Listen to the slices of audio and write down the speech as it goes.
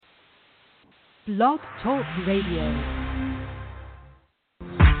Blog Talk Radio.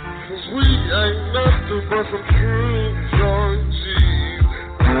 'Cause we ain't nothing but some true joint G's.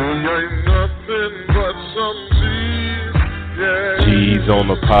 We ain't nothing but some G's. Yeah. G's on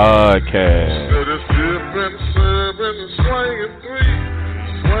the podcast. Instead of sipping, serving, and swinging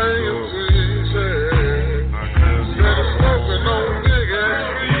threes, yeah. Instead of smoking on big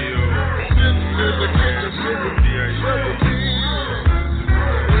ass weed, sitting in the kitchen sipping several teas.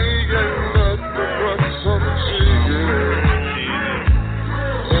 We ain't nothing but some G's, yeah.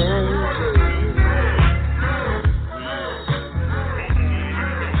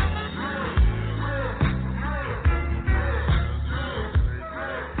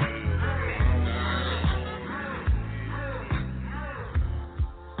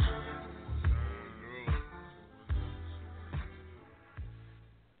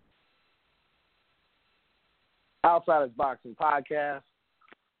 Outsiders Boxing Podcast,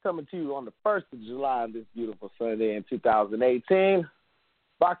 coming to you on the 1st of July on this beautiful Sunday in 2018.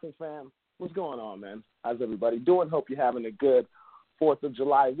 Boxing fam, what's going on, man? How's everybody doing? Hope you're having a good 4th of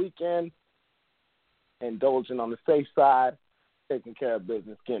July weekend, indulging on the safe side, taking care of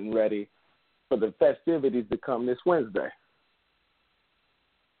business, getting ready for the festivities to come this Wednesday.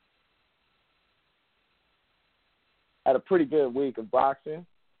 Had a pretty good week of boxing.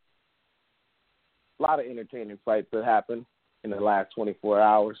 A lot of entertaining fights that happened in the last 24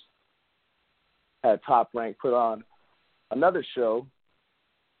 hours. Had Top Rank put on another show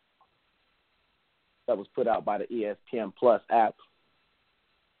that was put out by the ESPN Plus app.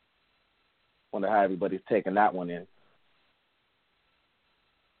 Wonder how everybody's taking that one in.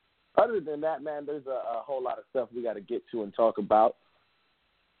 Other than that, man, there's a whole lot of stuff we got to get to and talk about.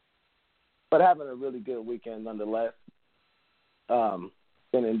 But having a really good weekend nonetheless.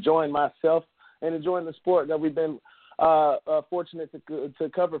 Been enjoying myself and enjoying the sport that we've been fortunate to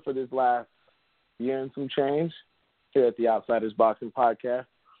cover for this last year and some change here at the Outsiders Boxing Podcast.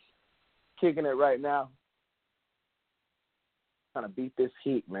 Kicking it right now. Trying to beat this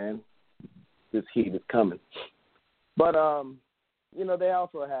heat, man. This heat is coming. But, they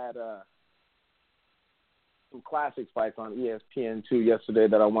also had some classic fights on ESPN2 yesterday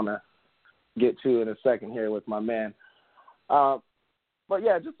that I want to get to in a second here with my man. But,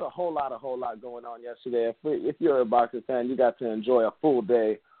 yeah, just a whole lot going on yesterday. If you're a boxing fan, you got to enjoy a full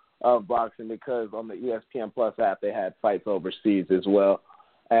day of boxing because on the ESPN Plus app, they had fights overseas as well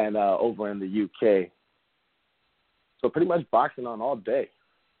and over in the UK. So pretty much boxing on all day.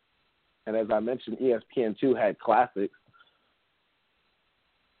 And as I mentioned, ESPN2 had classics.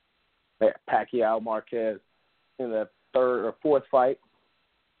 They had Pacquiao Marquez in the third or fourth fight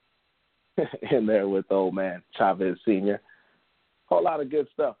in there with old man Chavez Sr. Whole lot of good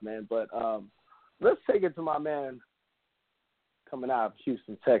stuff, man. But let's take it to my man coming out of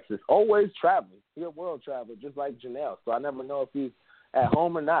Houston, Texas. Always traveling. He's a world traveler, just like Janelle. So I never know if he's at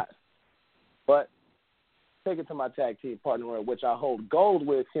home or not. But take it to my tag team partner, which I hold gold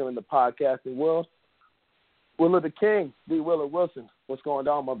with here in the podcasting world. Willa the King, D. Willa Wilson. What's going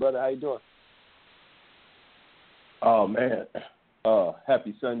on, my brother? How you doing? Oh, man.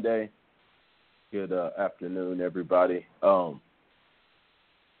 Happy Sunday. Good afternoon, everybody.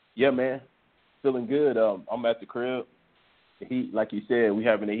 Yeah, man, feeling good. I'm at the crib. The heat, like you said, we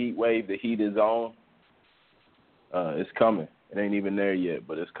having a heat wave. The heat is on. It's coming. It ain't even there yet,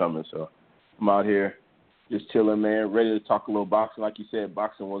 but it's coming. So I'm out here just chilling, man, ready to talk a little boxing. Like you said,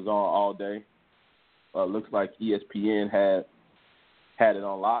 boxing was on all day. Looks like ESPN had it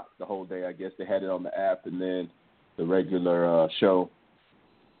on lock the whole day. I guess they had it on the app, and then the regular show.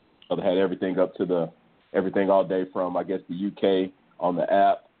 They had everything everything all day from, I guess, the UK on the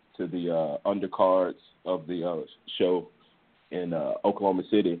app to the undercards of the show in Oklahoma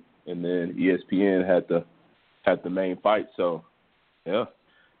City, and then ESPN had the main fight. So, yeah,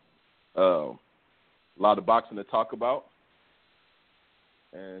 a lot of boxing to talk about,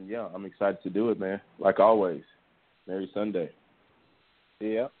 and yeah, I'm excited to do it, man. Like always, Merry Sunday.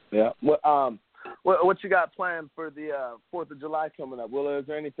 Yeah. What you got planned for the 4th of July coming up? Willa, is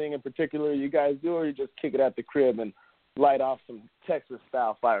there anything in particular you guys do, or you just kick it at the crib and light off some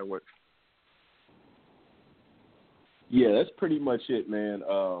Texas-style fireworks? Yeah, that's pretty much it, man.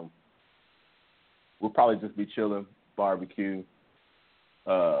 We'll probably just be chilling, barbecue,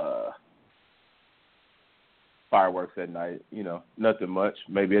 fireworks at night, nothing much.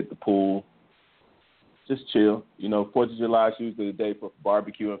 Maybe at the pool. Just chill. 4th of July is usually the day for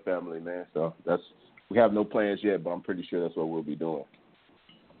barbecue and family, man. So we have no plans yet, but I'm pretty sure that's what we'll be doing.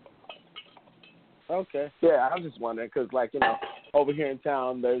 Okay. Yeah, I was just wondering because, over here in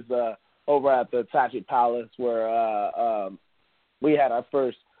town, there's over at the Tachi Palace where we had our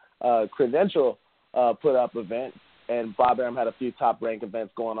first Credential put up event, and Bob Arum had a few top-ranked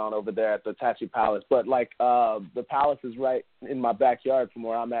events going on over there at the Tachi Palace. But, the Palace is right in my backyard from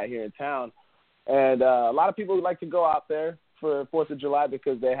where I'm at here in town. And a lot of people like to go out there for 4th of July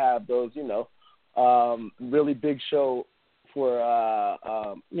because they have those, really big show for,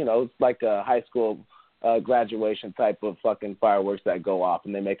 it's like a high school graduation type of fucking fireworks that go off,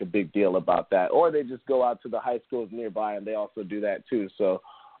 and they make a big deal about that. Or they just go out to the high schools nearby, and they also do that too. So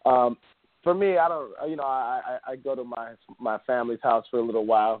for me, I don't, I go to my family's house for a little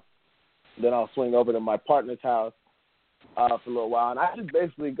while. Then I'll swing over to my partner's house for a little while. And I just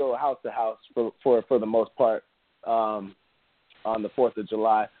basically go house to house for the most part on the 4th of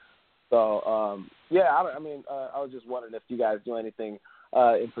July. So, I was just wondering if you guys do anything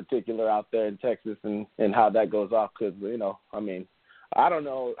in particular out there in Texas and how that goes off because, I don't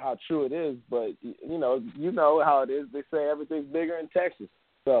know how true it is, but, you know how it is. They say everything's bigger in Texas.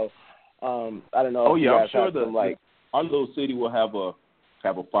 So, I don't know. Oh, yeah, I'm sure our little city will have a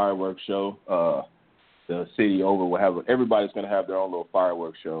fireworks show. The city over will have everybody's going to have their own little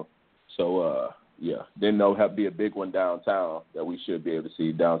fireworks show. So, then there'll be a big one downtown that we should be able to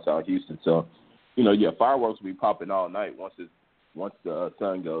see downtown Houston. So, fireworks will be popping all night once the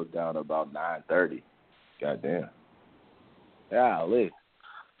sun goes down about 9:30. Goddamn. Golly.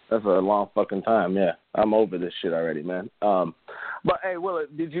 That's a long fucking time, yeah. I'm over this shit already, man. But, hey,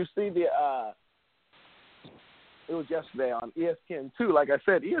 Willard, did you see it was yesterday on ESPN2. Like I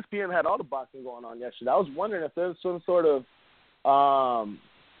said, ESPN had all the boxing going on yesterday. I was wondering if there was some sort of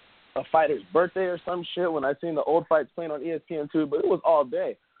a fighter's birthday or some shit when I seen the old fights playing on ESPN2, but it was all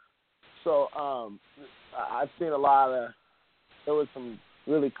day. So I've seen there was some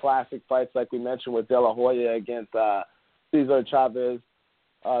really classic fights like we mentioned with De La Hoya against Cesar Chavez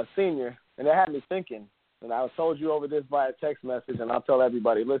Sr., and it had me thinking, and I told you over this via text message, and I'll tell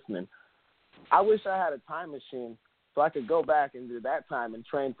everybody listening, I wish I had a time machine so I could go back into that time and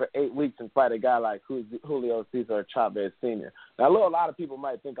train for 8 weeks and fight a guy like Julio Cesar Chavez Sr. Now, a lot of people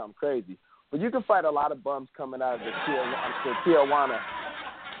might think I'm crazy, but you can fight a lot of bums coming out of the Tijuana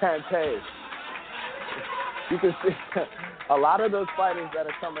Cantes. You can see a lot of those fighters that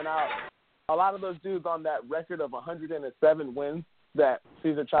are coming out, a lot of those dudes on that record of 107 wins that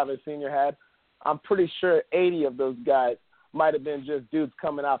Cesar Chavez Sr. had, I'm pretty sure 80 of those guys might have been just dudes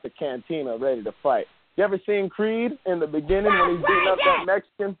coming out the cantina ready to fight. You ever seen Creed in the beginning when he's beating up that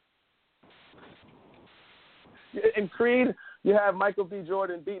Mexican? In Creed, you have Michael B.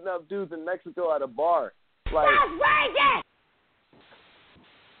 Jordan beating up dudes in Mexico at a bar.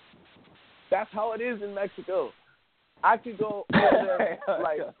 That's how it is in Mexico. I could go over there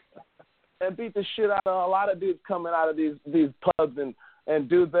and beat the shit out of a lot of dudes coming out of these pubs and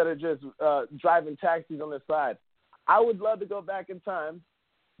dudes that are just driving taxis on the side. I would love to go back in time,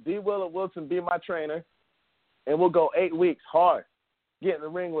 be Willard Wilson, be my trainer, and we'll go 8 weeks hard, get in the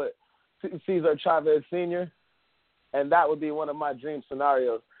ring with Cesar Chavez Sr., and that would be one of my dream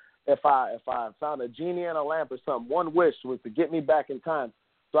scenarios. If I found a genie in a lamp or something, one wish was to get me back in time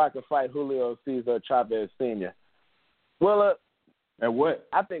so I could fight Julio Cesar Chavez Sr. Willard, and what?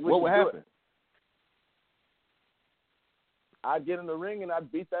 I think what would happen? I'd get in the ring and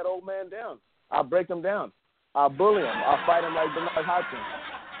I'd beat that old man down. I'll break him down. I'll bully him. I'll fight him like Bernard Hopkins.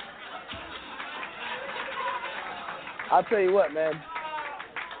 I'll tell you what, man.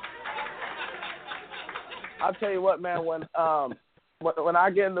 When I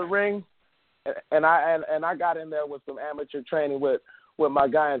get in the ring, and I got in there with some amateur training with my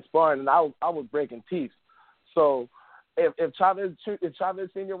guy in sparring, and I was breaking teeth. So if Chavez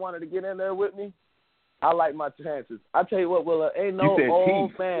Sr. wanted to get in there with me, I like my chances. I tell you what, Willa, ain't no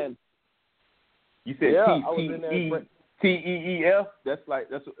old fan. You said yeah, T-E-E-F? That's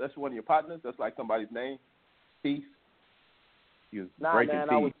one of your partners? That's like somebody's name? Teeth? Nah, man,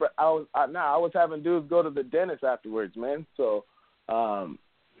 teeth. I was having dudes go to the dentist afterwards, man. So, yeah,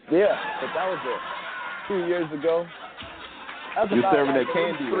 but that was 2 years ago. You're serving that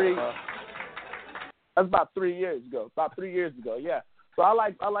candy. That's about 3 years ago. About 3 years ago, yeah. So I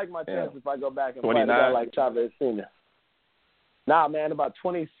like my chances if I go back and 29. fight a guy like Chavez Sr. Nah, man, about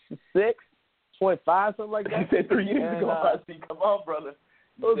 26, 25, something like that. You said 3 years ago. I see. Come on, brother.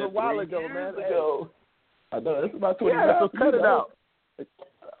 It was a while ago, man. I know, that's about 29. Yeah, so cut it out.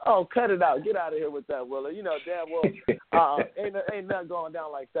 Oh, cut it out. Get out of here with that, Willa. You know damn well ain't nothing going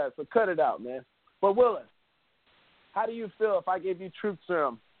down like that. So cut it out, man. But Willa, how do you feel if I gave you truth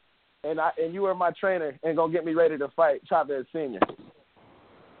serum and you were my trainer and gonna get me ready to fight Chavez Sr.?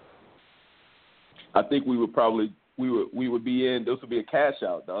 I think we would be in. This would be a cash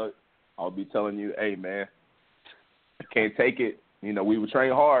out, dog. I'll be telling you, hey man, I can't take it. You know, we would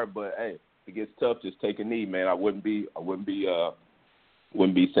train hard, but hey, it gets tough. Just take a knee, man. I wouldn't be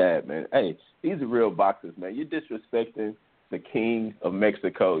sad, man. Hey, these are real boxers, man. You're disrespecting the king of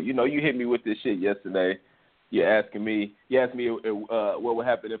Mexico. You know, you hit me with this shit yesterday. You asked me what would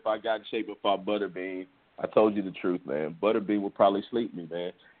happen if I got in shape if I Butterbean. I told you the truth, man. Butterbean would probably sleep me,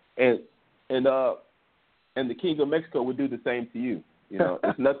 man. And the king of Mexico would do the same to you. You know,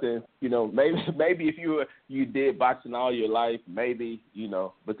 it's nothing. You know, maybe if you did boxing all your life, maybe, you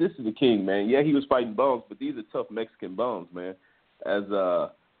know. But this is the king, man. Yeah, he was fighting bums, but these are tough Mexican bums, man. As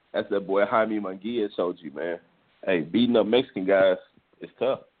that boy Jaime Munguia told you, man. Hey, beating up Mexican guys is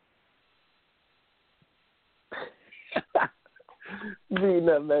tough. Beating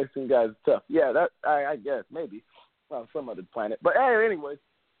up Mexican guys is tough. Yeah, that I guess maybe on some other planet. But hey, anyways,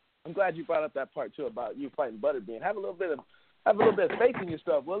 I'm glad you brought up that part too about you fighting Butterbean. Have a little bit of faith in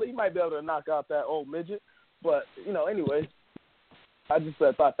yourself. Well, you might be able to knock out that old midget. But you know, anyways, I just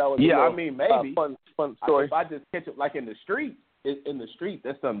thought that was a little, maybe fun story. If I just catch it like in the street,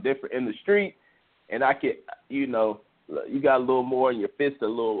 that's something different. In the street, and I could, you know, you got a little more, and your fist a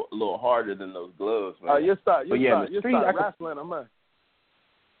little harder than those gloves, man. Oh, you start wrestling them, man.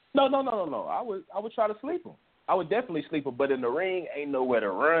 No. I would try to sleep him. I would definitely sleep him, but in the ring, ain't nowhere to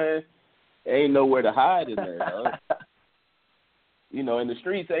run, ain't nowhere to hide in there. You know, in the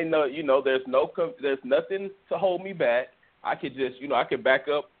streets, ain't no, you know, there's nothing to hold me back. I could just, you know, I could back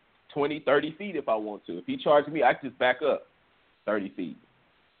up 20, 30 feet if I want to. If he charged me, I could just back up 30 feet,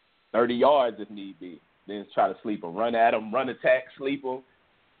 30 yards if need be. Then try to sleep him, run at him, run attack, sleep him,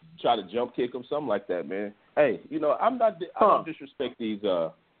 try to jump kick him, something like that, man. Hey, you know, I don't disrespect these.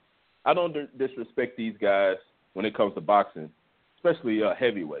 I don't disrespect these guys when it comes to boxing, especially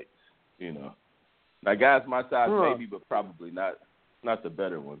heavyweights. You know, now guys my size maybe, but probably not the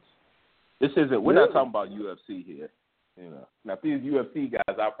better ones. We're not talking about UFC here. You know, now if these UFC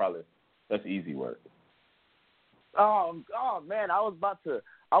guys, that's easy work. Oh man, I was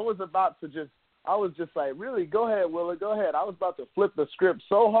just like, really, go ahead, Willa, go ahead. I was about to flip the script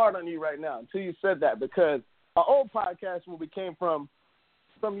so hard on you right now until you said that, because our old podcast where we came from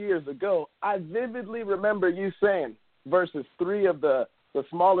some years ago, I vividly remember you saying versus three of the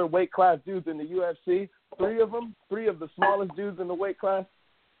smaller weight class dudes in the UFC, three of the smallest dudes in the weight class,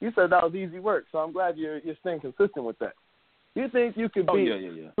 you said that was easy work. So I'm glad you're staying consistent with that. You think you could beat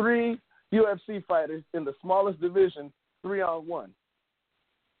three UFC fighters in the smallest division 3-on-1?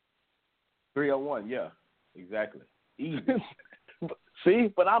 3-on-1, yeah, exactly. Easy.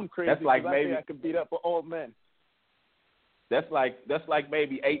 See, but I'm crazy. That's like I maybe think I could beat up an old man. That's like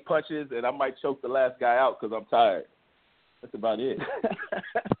maybe 8 punches, and I might choke the last guy out because I'm tired. That's about it.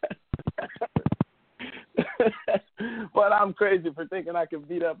 But I'm crazy for thinking I could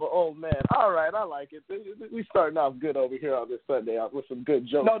beat up an old man. All right, I like it. We starting off good over here on this Sunday with some good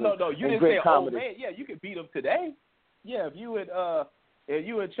jokes. No. You didn't say old man. Yeah, you could beat him today. Yeah, if you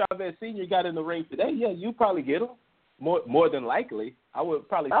and Chavez Sr. got in the ring today, yeah, you probably get him. More than likely. I would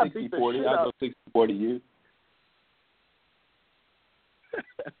probably 60-40. I'd go 60-40 you.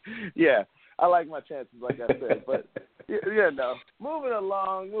 Yeah, I like my chances, like I said. But, no. Moving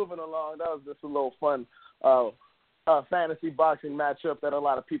along. That was just a little fun fantasy boxing matchup that a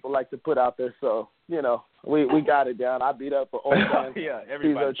lot of people like to put out there. So, you know, we got it down. I beat up an old man. Yeah,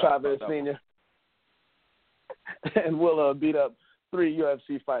 everybody. Chavez Sr. And we'll beat up 3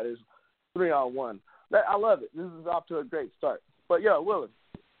 UFC fighters 3-on-1. I love it. This is off to a great start. But, Willard,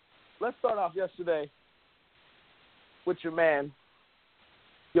 let's start off yesterday with your man,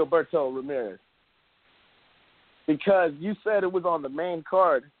 Gilberto Ramirez. Because you said it was on the main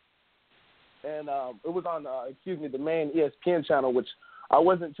card, and it was on, the main ESPN channel, which I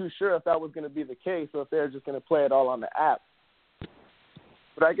wasn't too sure if that was going to be the case or if they were just going to play it all on the app.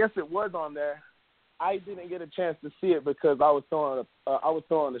 But I guess it was on there. I didn't get a chance to see it because I was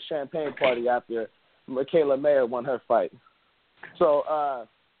throwing a champagne party after Michaela Mayer won her fight. So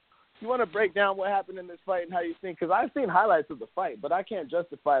you want to break down what happened in this fight and how you think? Because I've seen highlights of the fight, but I can't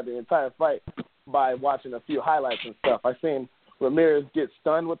justify the entire fight by watching a few highlights and stuff. I've seen Ramirez get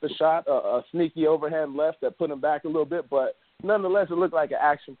stunned with the shot, a sneaky overhand left that put him back a little bit, but nonetheless, it looked like an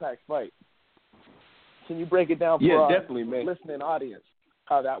action-packed fight. Can you break it down for our listening audience,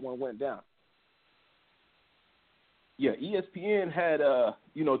 how that one went down? Yeah, ESPN had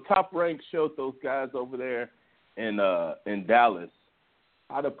Top Rank showed those guys over there in Dallas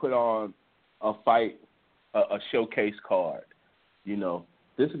how to put on a fight, a showcase card. You know,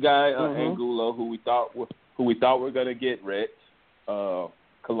 this guy Angulo, who we thought were gonna get Rex,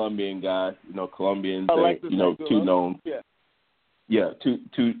 Colombian guy. You know, Colombians, too known. Yeah, too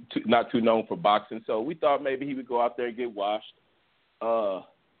not too known for boxing. So we thought maybe he would go out there and get washed.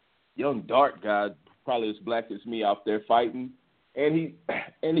 young dark guy, probably as black as me, out there fighting, and he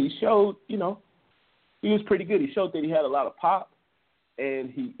showed, he was pretty good. He showed that he had a lot of pop,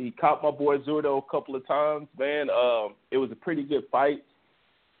 and he caught my boy Zurdo a couple of times. Man, it was a pretty good fight.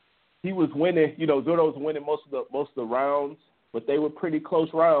 He was winning, Zurdo was winning most of the rounds, but they were pretty close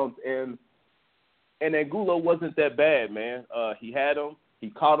rounds, and Angulo wasn't that bad, man. He had him. He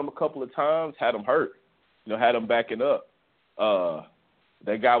caught him a couple of times, had him hurt, had him backing up.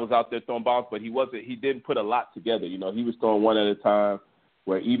 That guy was out there throwing bombs, but he didn't put a lot together. He was throwing one at a time,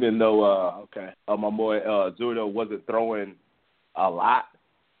 where even though my boy Zurdo wasn't throwing a lot,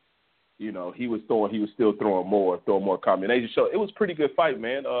 he was still throwing more combinations. So it was a pretty good fight,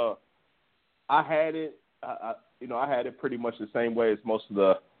 man. I had it, I had it pretty much the same way as most of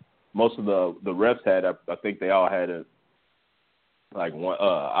the refs had. I think they all had it like one.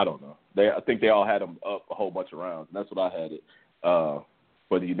 I don't know. I think they all had them up a whole bunch of rounds. And that's what I had it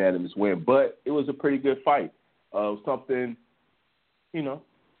for the unanimous win. But it was a pretty good fight. Something, I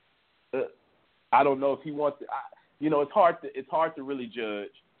don't know if he wants to. It's hard to really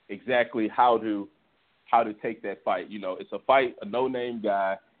judge exactly how to take that fight. It's a fight, a no-name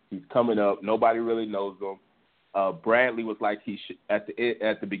guy. He's coming up. Nobody really knows him. Bradley was like at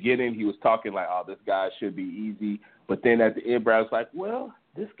the beginning he was talking like, oh, this guy should be easy, but then at the end Brad was like, well,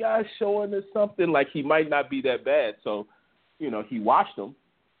 this guy's showing us something like he might not be that bad. So, he washed him.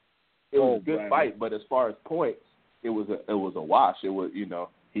 It was a good fight, but as far as points, it was a wash. It was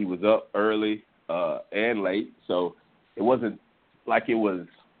he was up early and late, so it wasn't like it was.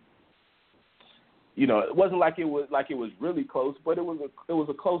 It wasn't like it was really close, but it was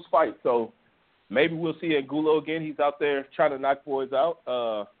a close fight. So maybe we'll see Angulo again. He's out there trying to knock boys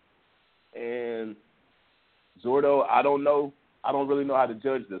out. And Zurdo, I don't know. I don't really know how to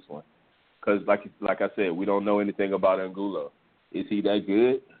judge this one because, like I said, we don't know anything about Angulo. Is he that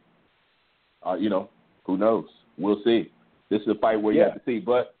good? Who knows? We'll see. This is a fight where you have to see.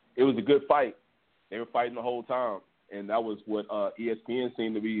 But it was a good fight. They were fighting the whole time, and that was what ESPN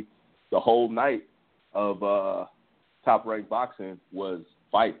seemed to be the whole night of top-ranked boxing was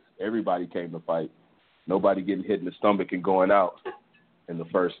fights. Everybody came to fight. Nobody getting hit in the stomach and going out in the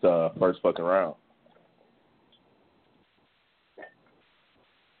first fucking round.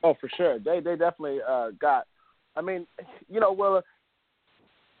 Oh, for sure. They definitely got. I mean, well,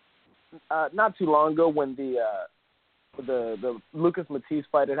 not too long ago when the Lucas Matisse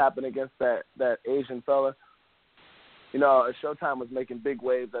fight had happened against that Asian fella, Showtime was making big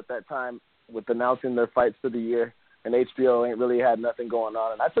waves at that time with announcing their fights for the year, and HBO ain't really had nothing going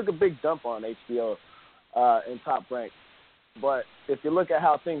on. And I took a big dump on HBO in Top Rank. But if you look at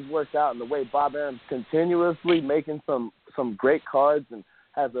how things worked out and the way Bob Arum's continuously making some great cards and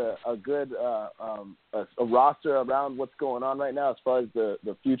has a good a roster around what's going on right now as far as the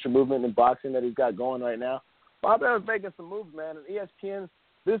future movement in boxing that he's got going right now, Bob Arum's making some moves, man. And ESPN,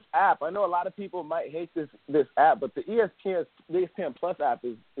 this app, I know a lot of people might hate this app, but the ESPN Plus app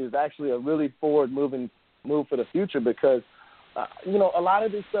is actually a really forward-moving move for the future because, a lot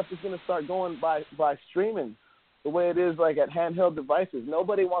of this stuff is going to start going by streaming the way it is like at handheld devices.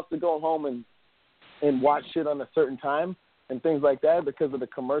 Nobody wants to go home and watch shit on a certain time and things like that because of the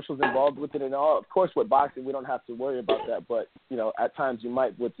commercials involved with it and all. Of course, with boxing, we don't have to worry about that, but, at times you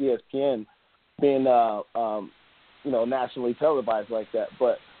might with ESPN being nationally televised like that.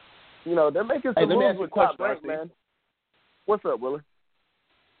 But, they're making some moves with Top Rank, man. What's up, Willie?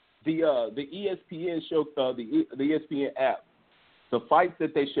 The ESPN show, the ESPN app, the fights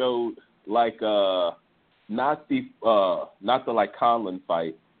that they showed, like not the like Conlon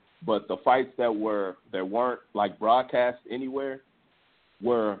fight, but the fights that weren't like broadcast anywhere,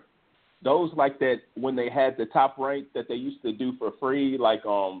 were those like that when they had the Top Rank that they used to do for free, like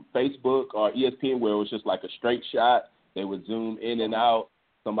on Facebook or ESPN, where it was just like a straight shot. They would zoom in and out.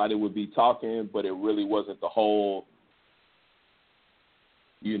 Somebody would be talking, but it really wasn't the whole.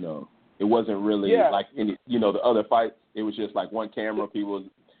 It wasn't really like any, the other fights. It was just like one camera.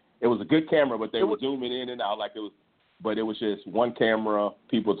 It was a good camera, but they were zooming in and out like it was. But it was just one camera,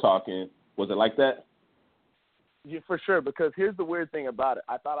 people talking. Was it like that? Yeah, for sure, because here's the weird thing about it.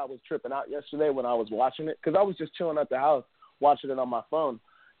 I thought I was tripping out yesterday when I was watching it because I was just chilling at the house watching it on my phone.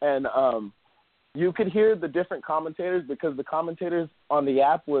 And you could hear the different commentators because the commentators on the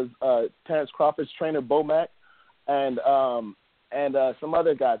app was Terrence Crawford's trainer, Bomac, and some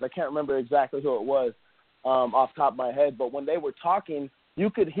other guys. I can't remember exactly who it was off the top of my head. But when they were talking,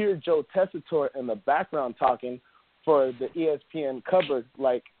 you could hear Joe Tessitore in the background talking for the ESPN coverage,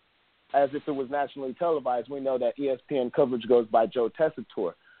 like as if it was nationally televised. We know that ESPN coverage goes by Joe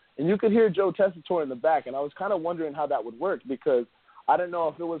Tessitore. And you could hear Joe Tessitore in the back, and I was kind of wondering how that would work because I don't know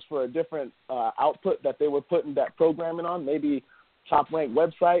if it was for a different output that they were putting that programming on, maybe top-ranked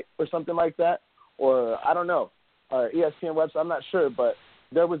website or something like that, or I don't know, ESPN website, I'm not sure, but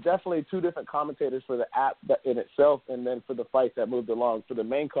there was definitely two different commentators for the app in itself and then for the fight that moved along for the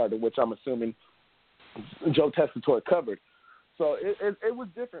main card, which I'm assuming Joe Tessitore covered. So it was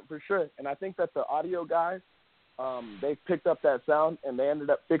different for sure, and I think that the audio guys, they picked up that sound and they ended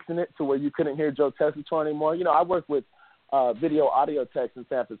up fixing it to where you couldn't hear Joe Tessitore anymore. You know, I work with video audio techs in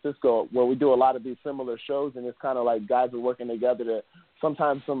San Francisco where we do a lot of these similar shows, and it's kind of like guys are working together to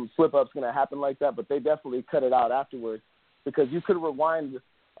sometimes some slip-up's going to happen like that, but they definitely cut it out afterwards because you could rewind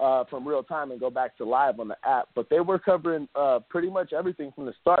from real time and go back to live on the app. But they were covering pretty much everything from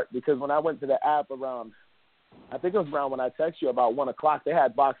the start because when I went to the app around, I think it was around when I texted you about 1 o'clock, they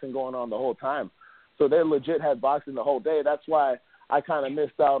had boxing going on the whole time. So they legit had boxing the whole day. That's why I kind of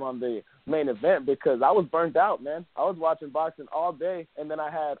missed out on the main event because I was burnt out, man. I was watching boxing all day, and then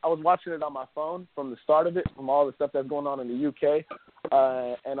I was watching it on my phone from the start of it, from all the stuff that's going on in the UK.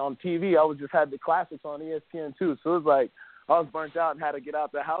 And on TV, I just had the classics on ESPN too. So it was like I was burnt out and had to get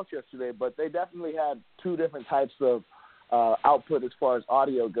out the house yesterday. But they definitely had two different types of output as far as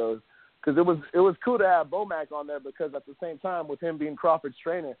audio goes. Because it was cool to have Bomac on there because at the same time, with him being Crawford's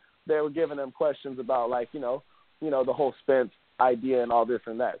trainer, they were giving him questions about like the whole Spence idea and all this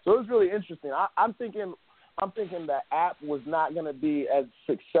and that. So it was really interesting. I'm thinking the app was not going to be as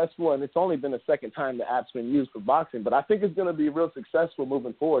successful, and it's only been the second time the app's been used for boxing. But I think it's going to be real successful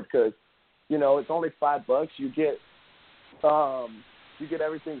moving forward because it's only $5. You get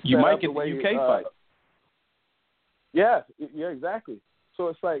everything. Set you might up get the way UK fight. Yeah, exactly. So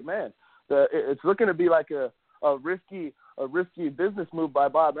it's like, man, it's looking to be like a risky business move by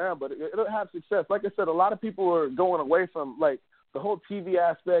Bob Arum, but it'll have success. Like I said, a lot of people are going away from like the whole TV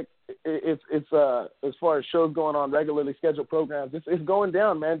aspect. It's as far as shows going on, regularly scheduled programs, it's going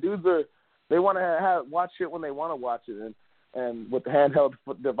down, man. Dudes they want to watch it when they want to watch it, and with the handheld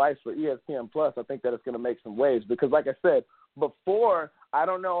device for ESPN Plus, I think that it's going to make some waves because, like I said before, I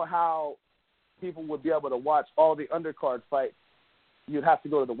don't know how people would be able to watch all the undercard fights. You'd have to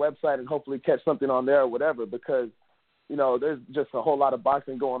go to the website and hopefully catch something on there or whatever because, there's just a whole lot of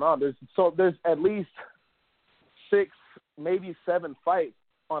boxing going on. There's at least 6, maybe 7 fights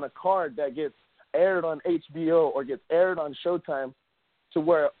on a card that gets aired on HBO or gets aired on Showtime to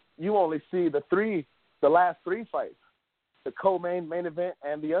where you only see the last 3 fights, the co-main, main event,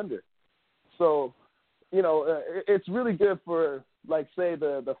 and the under. So, it's really good for, like, say,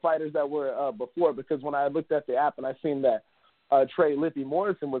 the fighters that were before because when I looked at the app and I seen that Trey Lippy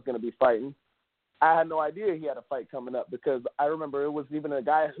Morrison was going to be fighting, I had no idea he had a fight coming up because I remember it was even a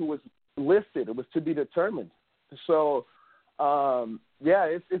guy who was listed. It was to be determined. So,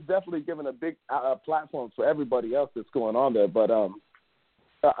 it's definitely given a big platform for everybody else that's going on there. But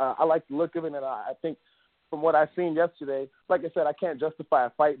I like the look of it, and I think from what I've seen yesterday, like I said, I can't justify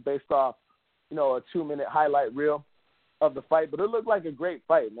a fight based off, a 2-minute highlight reel of the fight, but it looked like a great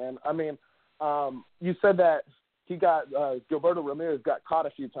fight, man. I mean, you said that he got Gilberto Ramirez got caught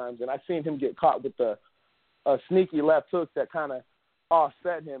a few times, and I seen him get caught with a sneaky left hook that kind of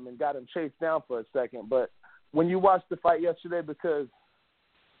offset him and got him chased down for a second. But when you watched the fight yesterday, because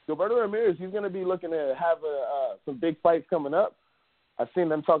Gilberto Ramirez, he's going to be looking to have some big fights coming up. I've seen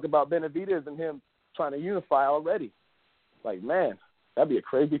them talk about Benavidez and him trying to unify already. Like, man, that'd be a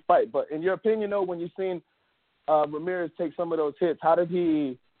crazy fight. But in your opinion, though, when you've seen Ramirez take some of those hits, how did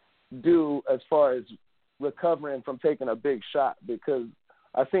he do as far as recovering from taking a big shot? Because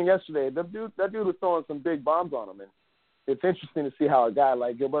I seen yesterday that dude was throwing some big bombs on him, and it's interesting to see how a guy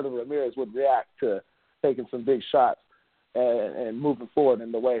like Gilberto Ramirez would react to taking some big shots and moving forward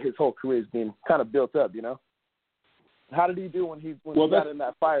in the way his whole career is being kind of built up. How did he do when he got in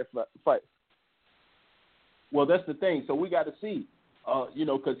that fight? Well, that's the thing. So we got to see,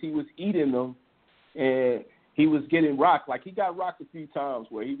 because he was eating them and he was getting rocked. Like, he got rocked a few times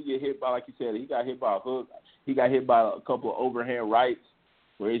where he would get hit by, like you said, he got hit by a hook. He got hit by a couple of overhand rights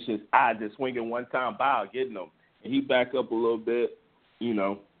where it's just swinging one time, getting him. And he back up a little bit,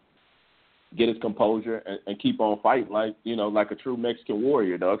 get his composure and keep on fighting like a true Mexican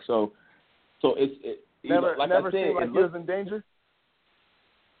warrior, dog. So it's never I said, seemed like he was in danger?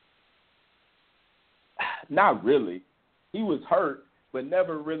 Not really. He was hurt, but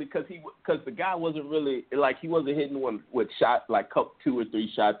never really because the guy wasn't really he wasn't hitting one with shots like 2 or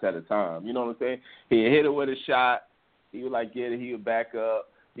 3 shots at a time. You know what I'm saying? He hit it with a shot. He would get it. He would back up.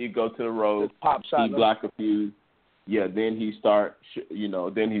 He'd go to the road. Pop shot. He'd block a few. Yeah, then he start.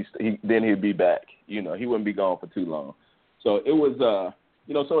 Then he'd be back. He wouldn't be gone for too long. So it was.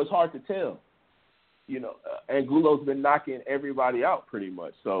 So it's hard to tell. Angulo's been knocking everybody out pretty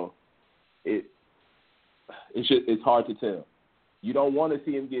much. So it's hard to tell. You don't want to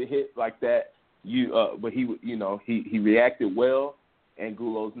see him get hit like that. But he reacted well.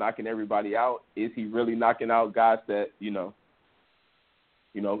 Angulo's knocking everybody out. Is he really knocking out guys that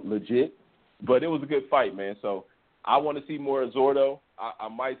legit? But it was a good fight, man. So I want to see more of Zurdo. I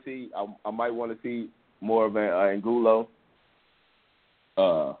might want to see more of Angulo.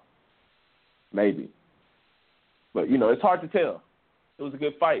 Maybe. But it's hard to tell. It was a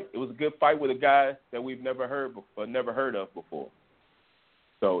good fight. It was a good fight with a guy that we've never heard of before.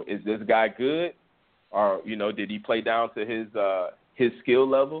 So is this guy good, or did he play down to his skill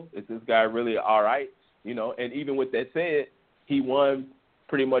level? Is this guy really all right? And even with that said, he won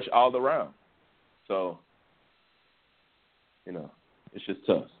pretty much all the rounds. So it's just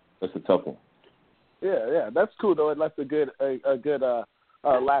tough. That's a tough one. Yeah, that's cool though. It left a good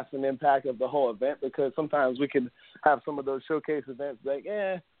lasting impact of the whole event, because sometimes we can have some of those showcase events like,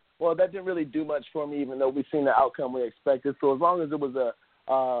 well, that didn't really do much for me, even though we've seen the outcome we expected. So as long as it was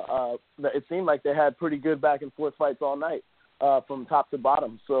it seemed like they had pretty good back and forth fights all night from top to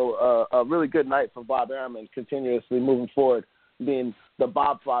bottom. So a really good night for Bob Arum, and continuously moving forward, being the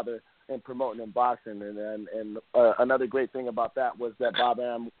Bob father and promoting in boxing. And another great thing about that was that Bob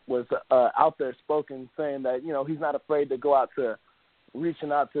Arum was out there spoken, saying that he's not afraid to go out to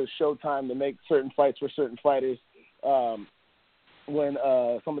reaching out to Showtime to make certain fights for certain fighters when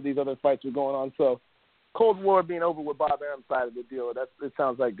some of these other fights were going on. So Cold War being over with Bob Arum's side of the deal, it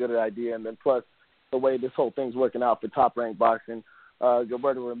sounds like a good idea. And then plus the way this whole thing's working out for Top Rank Boxing,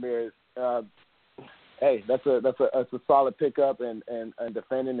 Gilberto Ramirez, hey, that's a solid pickup and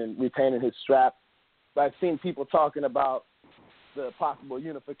defending and retaining his strap. But I've seen people talking about the possible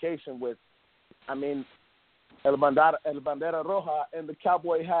unification with, El Bandera Roja and the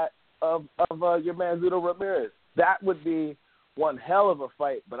cowboy hat of your man Zurdo Ramirez. That would be one hell of a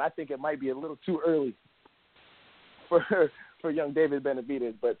fight, but I think it might be a little too early for young David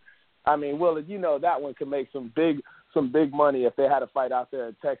Benavidez. But Will, that one could make some big money if they had a fight out there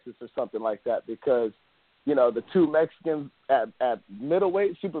in Texas or something like that, because the two Mexicans at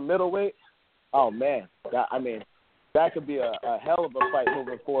middleweight, super middleweight. Oh man, that could be a hell of a fight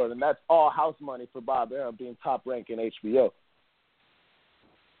moving forward, and that's all house money for Bob Arum being top rank in HBO.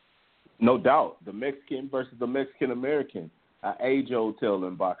 No doubt, the Mexican versus the Mexican American, age-old tale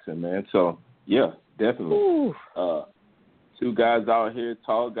in boxing, man. So yeah, definitely. Two guys out here,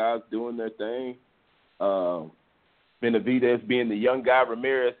 tall guys doing their thing. Benavidez being the young guy,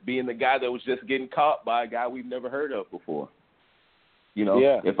 Ramirez being the guy that was just getting caught by a guy we've never heard of before.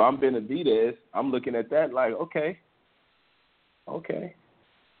 If I'm Benavidez, I'm looking at that like, okay,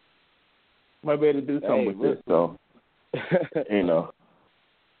 might be able to do something with this. So,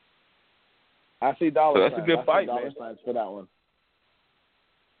 I see dollar signs. That's a good fight, man. Dollar signs for that one.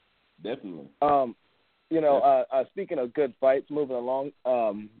 Definitely. Speaking of good fights, moving along.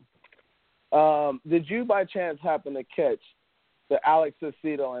 Did you by chance happen to catch the Alex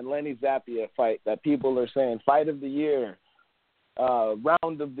Aceto and Lenny Zappia fight that people are saying fight of the year,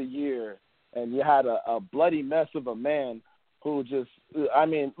 round of the year, and you had a bloody mess of a man who just,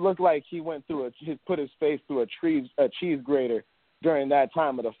 looked like he went through put his face through a cheese grater during that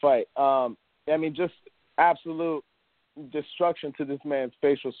time of the fight. Just absolute destruction to this man's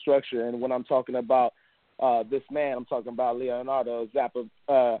facial structure. And when I'm talking about this man, I'm talking about Leonardo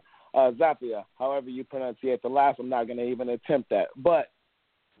Zappia, however you pronunciate the last. I'm not going to even attempt that. But,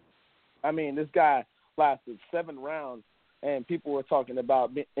 this guy lasted 7 rounds, and people were talking about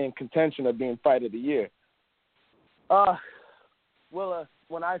in contention of being fight of the year.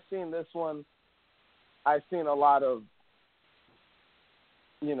 When I seen this one, I seen a lot of,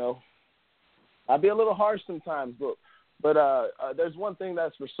 I'd be a little harsh sometimes, but there's one thing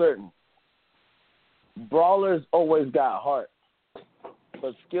that's for certain. Brawlers always got heart,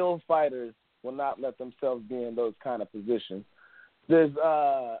 but skilled fighters will not let themselves be in those kind of positions. There's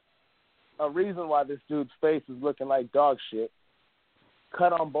a reason why this dude's face is looking like dog shit,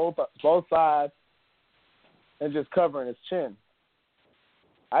 cut on both sides, and just covering his chin.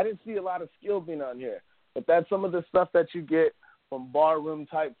 I didn't see a lot of skill being on here, but that's some of the stuff that you get from barroom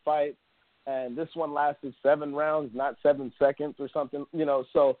type fights. And this one lasted 7 rounds, not 7 seconds or something,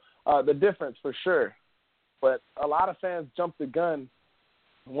 So the difference for sure. But a lot of fans jumped the gun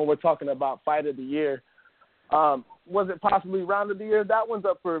when we're talking about fight of the year. Was it possibly round of the year? That one's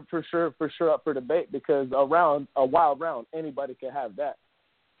up for sure up for debate, because a wild round, anybody can have that.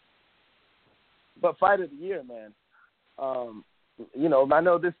 But fight of the year, man. I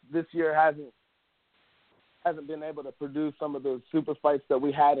know this year hasn't been able to produce some of those super fights that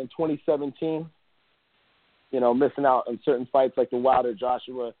we had in 2017. missing out on certain fights like the Wilder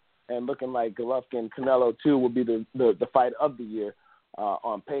Joshua, and looking like Golovkin Canelo 2 will be the fight of the year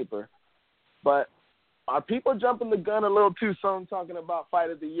on paper. But are people jumping the gun a little too soon talking about fight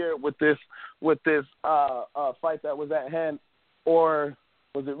of the year with this fight that was at hand, or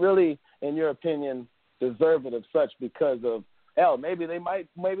was it really, in your opinion, deserved of such because of maybe they might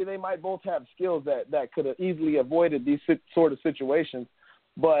both have skills that could have easily avoided these sort of situations,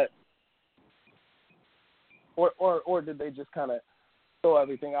 but or did they just kind of throw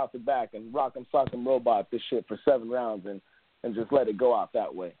everything out the back and rock 'em, sock 'em, robot this shit for 7 rounds and just let it go out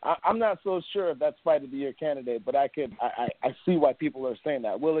that way? I'm not so sure if that's fight of the year candidate, but I see why people are saying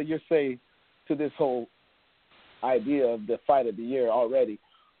that. Willa, your say to this whole idea of the fight of the year already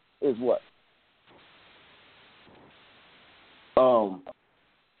is what?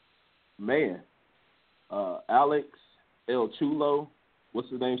 Alex El Chulo, what's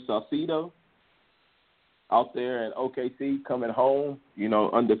his name, Saucedo, out there in OKC, coming home,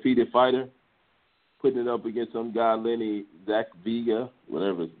 undefeated fighter, putting it up against some guy, Zach Vega,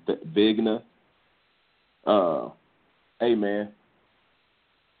 whatever, Vigna. Hey, man,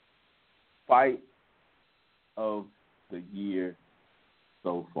 fight of the year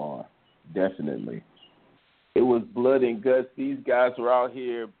so far, definitely. It was blood and guts. These guys were out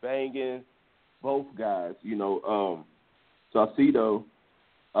here banging, both guys. Saucedo,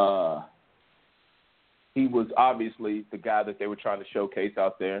 he was obviously the guy that they were trying to showcase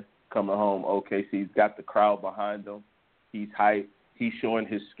out there, coming home. OKC's got the crowd behind him. He's hyped. He's showing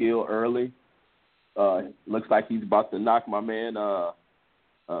his skill early. Looks like he's about to knock my man,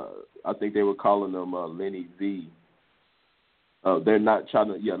 I think they were calling him Lenny Z. They're not trying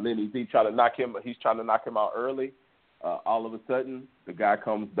to, Lenny Z trying to knock him. He's trying to knock him out early. All of a sudden, the guy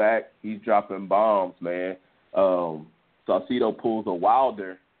comes back. He's dropping bombs, man. Saucedo pulls a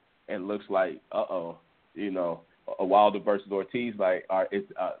Wilder and looks like, a Wilder versus Ortiz. Like, are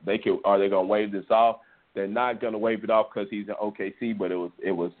they gonna wave this off? They're not gonna wave it off because he's in OKC. But it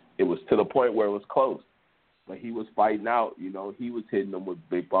was to the point where it was close. But he was fighting out. He was hitting them with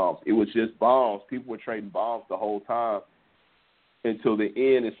big bombs. It was just bombs. People were trading bombs the whole time. Until the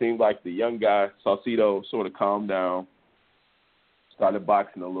end, it seemed like the young guy, Saucedo, sort of calmed down, started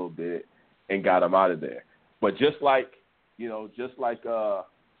boxing a little bit, and got him out of there. But just like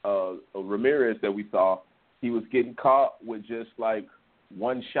Ramirez that we saw, he was getting caught with just like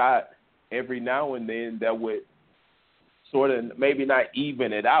one shot every now and then that would sort of maybe not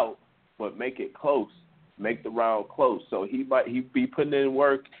even it out, but make it close, make the round close. So he'd be putting in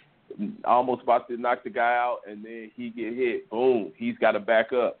work, almost about to knock the guy out, and then he get hit. Boom, he's got to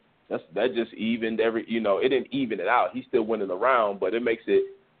back up. That just evened it didn't even it out. He's still winning the round, but it makes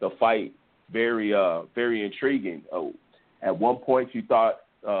the fight very, very intriguing. At one point you thought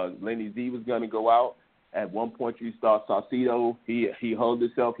Lenny Z was going to go out. At one point you thought Saucedo, he held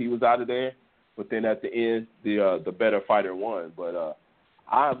himself, he was out of there. But then at the end, the better fighter won. But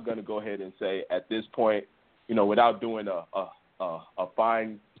I'm going to go ahead and say at this point, without doing a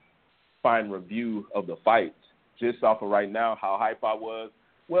fine review of the fights, just off of right now, how hype I was.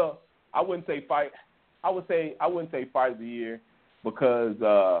 Well, I wouldn't say fight. I wouldn't say fight of the year because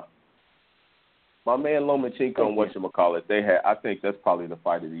my man Lomachenko and whatchamacallit, I think that's probably the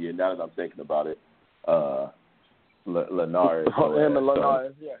fight of the year. Now that I'm thinking about it, Linares. Him and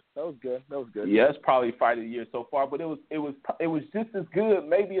Linares, yeah, that was good. Yeah, it's probably fight of the year so far, but it was just as good,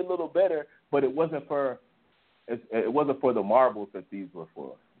 maybe a little better, but it wasn't for the marbles that these were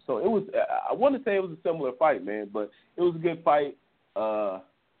for. So it was. I want to say it was a similar fight, man, but it was a good fight.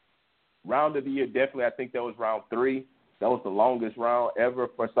 Round of the year, definitely. I think that was round 3. That was the longest round ever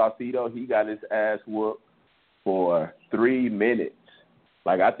for Saucedo. He got his ass whooped for 3 minutes.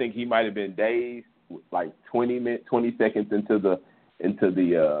 Like, I think he might have been dazed, like 20 seconds into the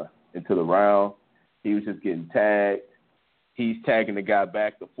round. He was just getting tagged. He's tagging the guy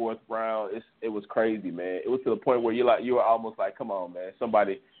back the 4th round. It was crazy, man. It was to the point where you were almost like, come on, man,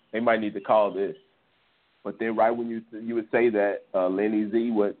 they might need to call this. But then right when you would say that, Lenny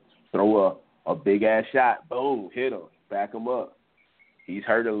Z would throw a big ass shot, boom, hit him, back him up. He's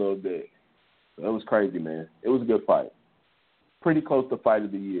hurt a little bit. So it was crazy, man. It was a good fight. Pretty close to fight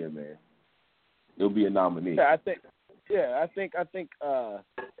of the year, man. It'll be a nominee. Yeah, I think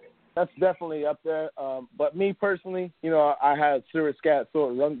that's definitely up there. But me personally, I had Suriskat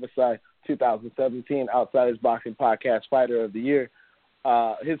Sort Rungvisai 2017 Outsiders Boxing Podcast Fighter of the Year.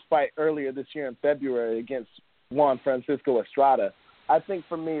 His fight earlier this year in February against Juan Francisco Estrada. I think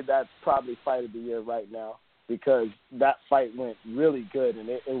for me that's probably fight of the year right now because that fight went really good and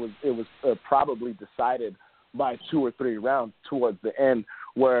it was probably decided by 2 or 3 rounds towards the end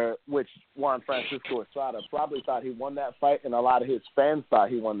which Juan Francisco Estrada probably thought he won that fight, and a lot of his fans thought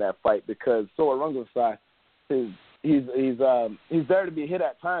he won that fight because Soa Rungvisai he's there to be hit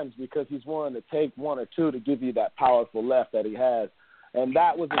at times because he's willing to take one or two to give you that powerful left that he has. And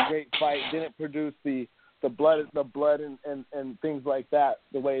that was a great fight. Didn't produce the blood and things like that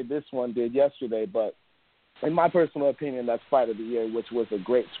the way this one did yesterday. But in my personal opinion, that's fight of the year, which was a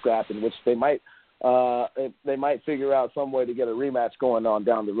great scrap in which they might figure out some way to get a rematch going on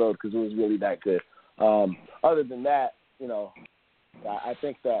down the road because it was really that good. Other than that, I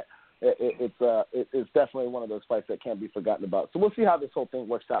think that it's definitely one of those fights that can't be forgotten about. So we'll see how this whole thing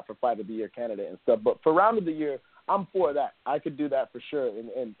works out for fight of the year candidate and stuff. But for round of the year, I'm for that. I could do that for sure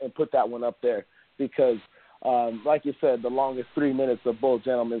and put that one up there because, like you said, the longest 3 minutes of both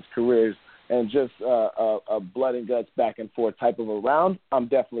gentlemen's careers and just a blood and guts back and forth type of a round, I'm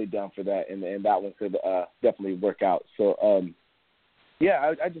definitely down for that, and that one could definitely work out. So,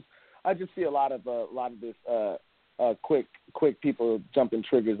 I just see a lot of this quick people jumping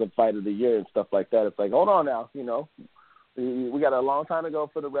triggers of fight of the year and stuff like that. It's like, hold on now, we got a long time to go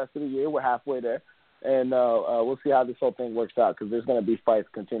for the rest of the year. We're halfway there, and we'll see how this whole thing works out because there's going to be fights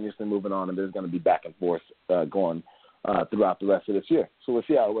continuously moving on, and there's going to be back and forth going throughout the rest of this year. So we'll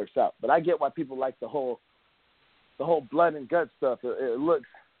see how it works out. But I get why people like the whole blood and gut stuff. It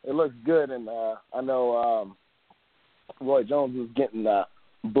looks good, and I know Roy Jones was getting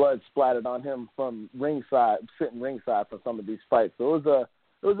blood splattered on him from sitting ringside for some of these fights. So it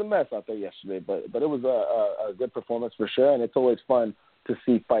was a mess out there yesterday, but it was a good performance for sure, and it's always fun to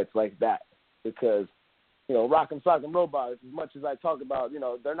see fights like that because Rock'em Sock'em Robots, as much as I talk about,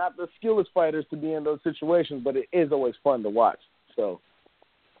 they're not the skillest fighters to be in those situations, but it is always fun to watch. So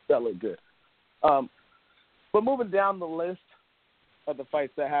that looked good. But moving down the list of the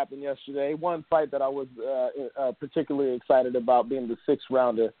fights that happened yesterday, one fight that I was particularly excited about being the 6th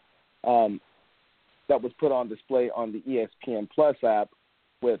rounder that was put on display on the ESPN Plus app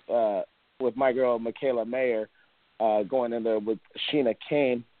with my girl Michaela Mayer going in there with Sheena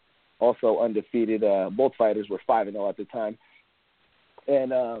Kane, also undefeated. Both fighters were 5-0 at the time.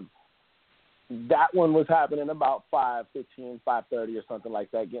 And that one was happening about 5:15, 5:30 or something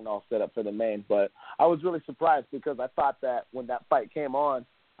like that, getting all set up for the main. But I was really surprised because I thought that when that fight came on,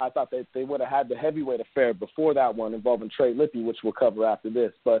 I thought that they would have had the heavyweight affair before that one involving Trey Lippe, which we'll cover after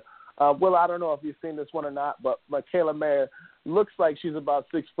this. But, Will, I don't know if you've seen this one or not, but Michaela Mayer looks like she's about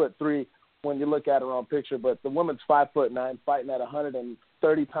 6'3" when you look at her on picture, but the woman's 5'9", fighting at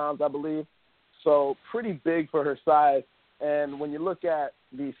 130 pounds, I believe. So pretty big for her size. And when you look at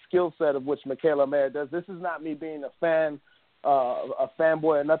the skill set of which Michaela Mayer does, this is not me being a fanboy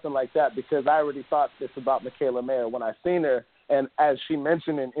or nothing like that, because I already thought this about Michaela Mayer when I seen her. And as she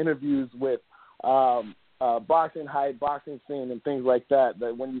mentioned in interviews with boxing hype, boxing scene, and things like that,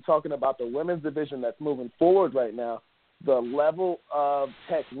 that when you're talking about the women's division that's moving forward right now, the level of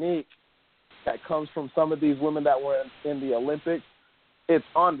technique that comes from some of these women that were in the Olympics, it's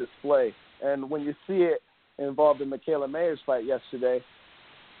on display. And when you see it involved in Michaela Mayer's fight yesterday,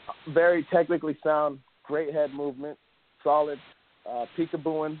 very technically sound, great head movement, solid,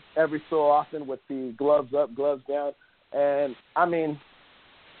 peekabooing every so often with the gloves up, gloves down. And, I mean,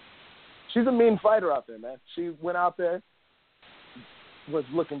 she's a mean fighter out there, man. She went out there, was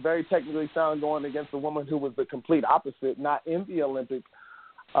looking very technically sound going against a woman who was the complete opposite, not in the Olympic,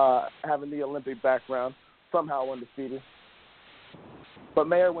 having the Olympic background, somehow undefeated. But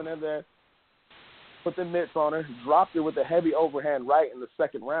Mayer went in there, put the mitts on her, dropped her with a heavy overhand right in the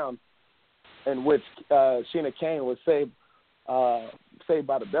second round, in which Sheena Kane was saved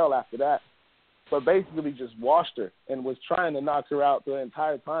by the bell after that. But basically just washed her and was trying to knock her out the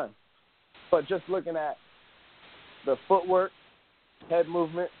entire time. But just looking at the footwork, head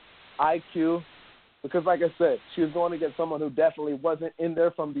movement, IQ, because like I said, she was going against someone who definitely wasn't in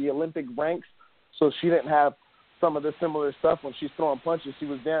there from the Olympic ranks, so she didn't have some of the similar stuff. When she's throwing punches, she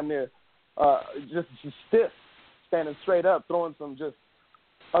was damn near just stiff, standing straight up, throwing some just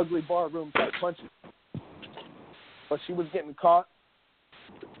ugly barroom type punches. But she was getting caught.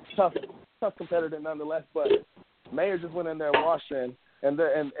 Tough competitor nonetheless. But Mayer just went in there and washed her. And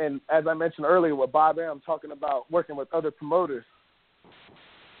as I mentioned earlier with Bob Arum talking about working with other promoters,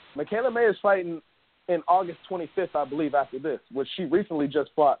 Michaela Mayer's fighting in August 25th, I believe, after this, which she recently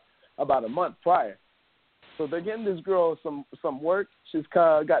just fought about a month prior. So they're getting this girl some work. She's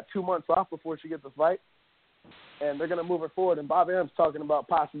got 2 months off before she gets a fight, and they're going to move her forward. And Bob Arum's talking about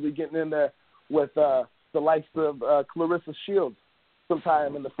possibly getting in there with the likes of Clarissa Shields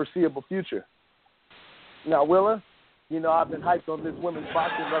sometime in the foreseeable future. Now, Willa, I've been hyped on this women's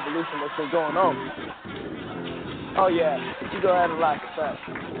boxing revolution that's been going on. Oh, yeah. You go ahead and lock it back.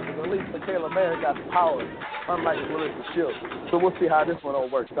 Because at least Michaela Mayer got the power, unlike Clarissa Shields. So we'll see how this one all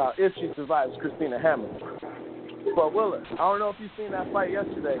works out if she survives Christina Hammonds. But, Willard, I don't know if you've seen that fight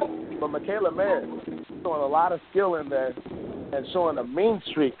yesterday, but Michaela Mayer showing a lot of skill in there and showing a mean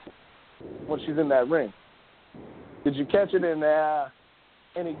streak when she's in that ring. Did you catch it in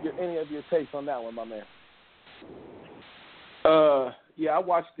any of your takes on that one, my man? Yeah, I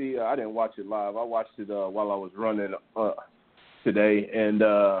watched I didn't watch it live. I watched it while I was running today, and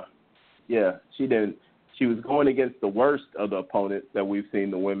yeah, she didn't. She was going against the worst of the opponents that we've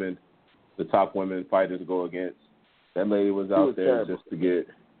seen the top women fighters go against. That lady was out there terrible. Just to get.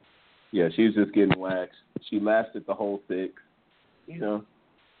 Yeah, she was just getting waxed. She lasted the whole 6. You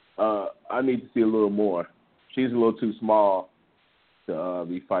know, I need to see a little more. She's a little too small to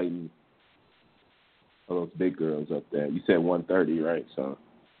be fighting those big girls up there. You said 130, right? So.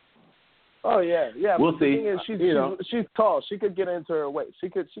 Oh yeah. We'll see. The thing is, she's tall. She could get into her weight. She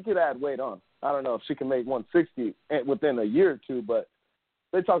could add weight on. I don't know if she can make 160 within a year or two, but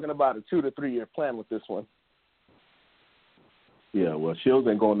they're talking about a 2 to 3 year plan with this one. Yeah, well, Shields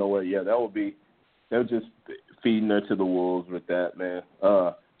ain't going nowhere. Yeah, they're just feeding her to the wolves with that, man.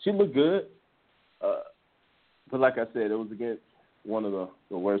 She looked good, but like I said, it was against one of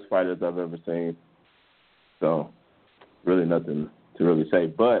the worst fighters I've ever seen. So, really nothing to really say.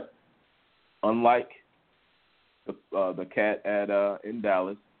 But unlike the cat in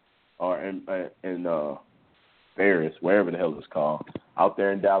Dallas or in Paris, wherever the hell it's called, out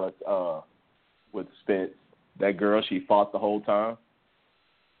there in Dallas with Spence, that girl, she fought the whole time.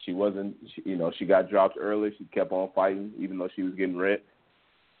 She wasn't, she got dropped early. She kept on fighting, even though she was getting ripped.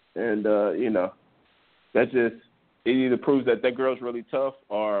 And, that just, it either proves that girl's really tough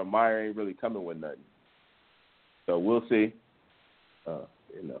or Meyer ain't really coming with nothing. So we'll see.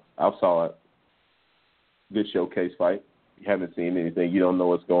 I saw it. Good showcase fight. You haven't seen anything. You don't know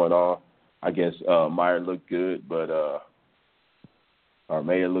what's going on. I guess Meyer looked good, or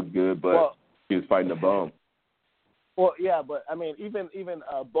Mayer looked good, but he was fighting a bum. Well, yeah, but I mean, even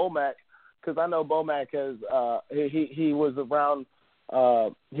Bomac, because I know Bomac has he was around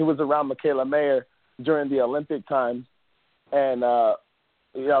Michaela Mayer during the Olympic times, and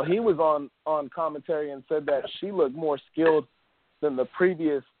he was on commentary and said that she looked more skilled than the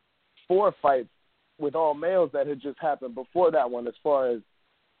previous 4 fights with all males that had just happened before that one, as far as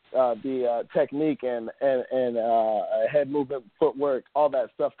the technique and head movement, footwork, all that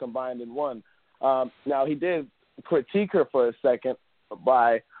stuff combined in one. Now, he did critique her for a second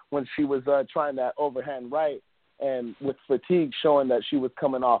by when she was trying that overhand right, and with fatigue showing that she was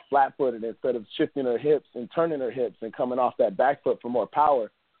coming off flat-footed instead of shifting her hips and turning her hips and coming off that back foot for more power.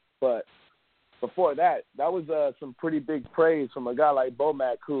 But before that was some pretty big praise from a guy like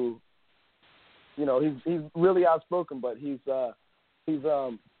Bomac, who, he's really outspoken, but he's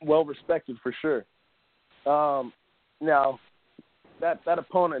well respected for sure. Now, that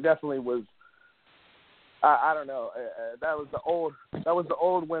opponent definitely was. I don't know. That was the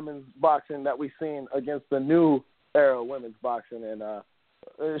old women's boxing that we seen against the new era women's boxing, and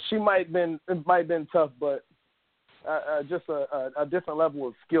she might have been tough, but just a different level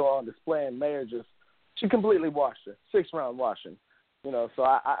of skill on display. And Mayer she completely washed her, 6-round washing. So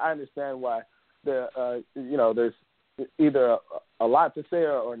I understand why there's either a lot to say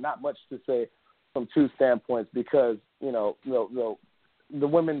or not much to say from 2 standpoints, because the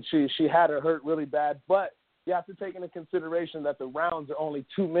women, she had her hurt really bad, but you have to take into consideration that the rounds are only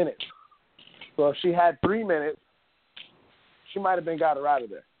 2 minutes. So if she had 3 minutes, she might have got her out of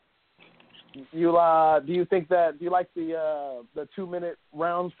there. Do you like the 2-minute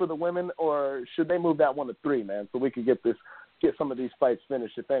rounds for the women, or should they move that one to 3, man, so we could get some of these fights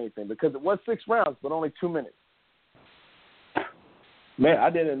finished, if anything, because it was 6 rounds but only 2 minutes. Man, I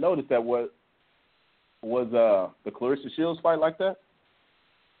didn't notice that. Was the Clarissa Shields fight like that?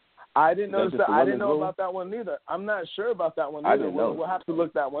 I didn't notice that. I didn't know about that one neither. I'm not sure about that one neither. We'll have to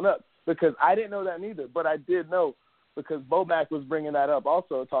look that one up, because I didn't know that neither. But I did know, because Bomac was bringing that up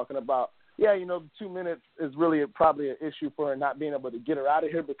also, talking about, the 2 minutes is really probably an issue for her not being able to get her out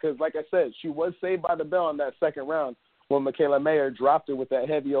of here, because, like I said, she was saved by the bell in that second round when Michaela Mayer dropped her with that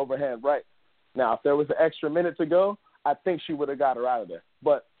heavy overhand right. Now, if there was an extra minute to go, I think she would have got her out of there.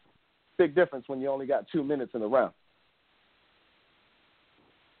 But big difference when you only got 2 minutes in the round.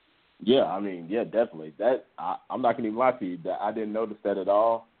 Yeah, I mean, yeah, definitely. That I'm not going to even lie to you. That I didn't notice that at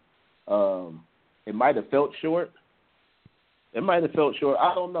all. It might have felt short. I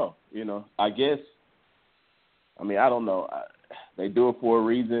don't know. I guess. I mean, I don't know. They do it for a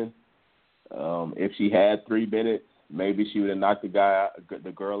reason. If she had 3 minutes, maybe she would have knocked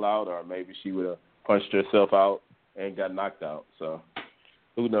the girl out, or maybe she would have punched herself out. and got knocked out. So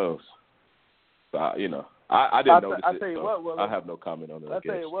who knows? So, I didn't notice it. So I have no comment on it. I'll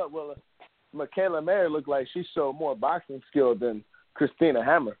tell you what, Willa. Michaela Mayer looked like she showed more boxing skill than Christina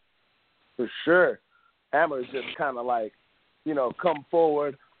Hammer, for sure. Hammer is just kind of like, come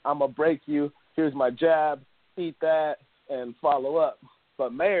forward, I'm going to break you, here's my jab, eat that, and follow up.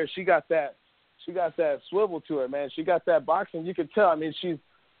 But Mayer, she got that swivel to her, man. She got that boxing. You could tell. I mean, she's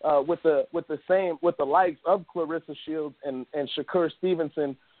with the likes of Clarissa Shields and Shakur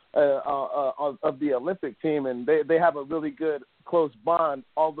Stevenson of the Olympic team, and they have a really good close bond.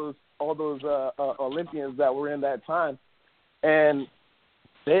 All those Olympians that were in that time, and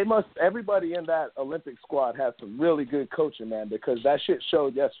everybody in that Olympic squad has some really good coaching, man, because that shit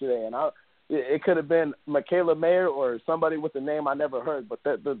showed yesterday. And it could have been Michaela Mayer or somebody with a name I never heard, but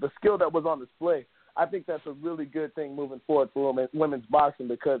the skill that was on display, I think that's a really good thing moving forward for women's boxing,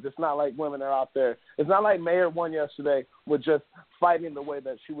 because it's not like women are out there. It's not like Mayer won yesterday with just fighting the way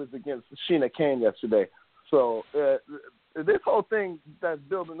that she was against Sheena Kane yesterday. So this whole thing that's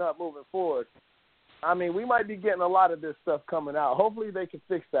building up moving forward, I mean, we might be getting a lot of this stuff coming out. Hopefully they can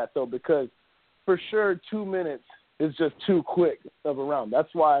fix that, though, because for sure 2 minutes is just too quick of a round. That's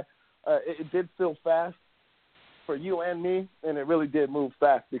why it did feel fast for you and me, and it really did move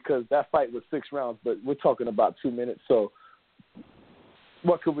fast because that fight was 6 rounds, but we're talking about 2 minutes. So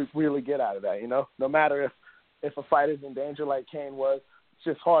what could we really get out of that, No matter if a fight is in danger like Kane was, it's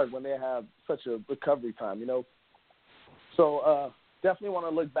just hard when they have such a recovery time, So definitely want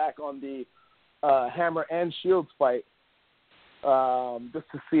to look back on the Hammer and Shields fight just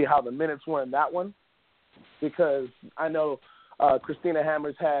to see how the minutes were in that one, because I know Christina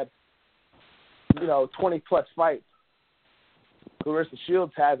Hammer's had 20-plus fights. Clarissa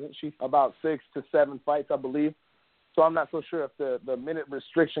Shields hasn't. She's about 6 to 7 fights, I believe. So I'm not so sure if the minute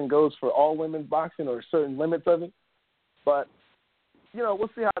restriction goes for all women's boxing or certain limits of it. But, we'll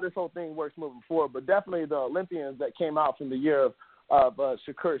see how this whole thing works moving forward. But definitely the Olympians that came out from the year of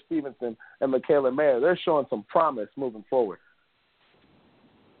Shakur Stevenson and Michaela Mayer, they're showing some promise moving forward.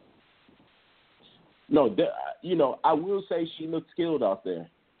 No, I will say she looked skilled out there.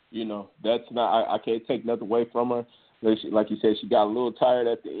 That's not. I can't take nothing away from her. Like you said, she got a little tired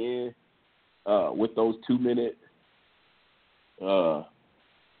at the end with those 2-minute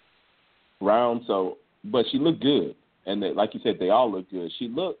rounds. So, but she looked good, and like you said, they all look good. She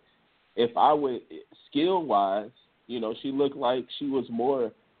looked, if I would skill wise, she looked like she was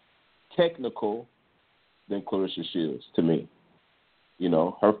more technical than Clarissa Shields to me.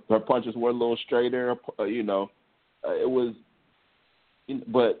 Her punches were a little straighter. It was.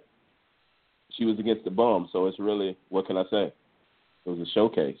 But she was against the bum, so it's really, what can I say? It was a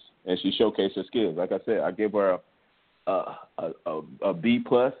showcase, and she showcased her skills. Like I said, I give her a B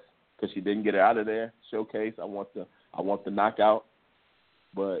plus because she didn't get her out of there. Showcase. I want the knockout,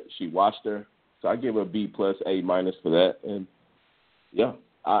 but she watched her, so I give her a B plus, A minus for that. And yeah,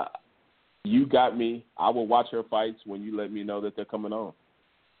 you got me. I will watch her fights when you let me know that they're coming on.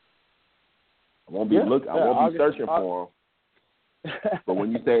 I won't be searching for them. But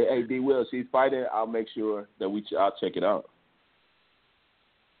when you say, "Hey, D. Will, she's fighting," I'll make sure that I'll check it out.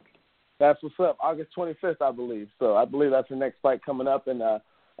 That's what's up. August 25th, I believe. So I believe that's her next fight coming up in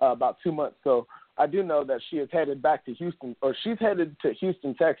about 2 months. So I do know that she is headed back to Houston, or she's headed to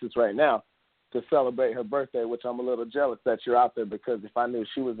Houston, Texas right now to celebrate her birthday, which I'm a little jealous that you're out there, because if I knew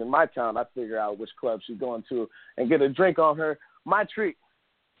she was in my town, I'd figure out which club she's going to and get a drink on her. My treat.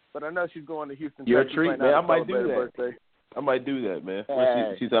 But I know she's going to Houston, Your Texas treat, right man. now I might do her that. birthday. I might do that, man.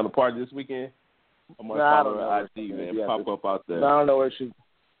 Hey. She's on a party this weekend. I'm gonna follow her IG, man. Pop up out there. I don't know where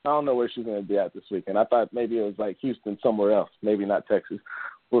she's going to be at this weekend. I thought maybe it was like Houston, somewhere else. Maybe not Texas.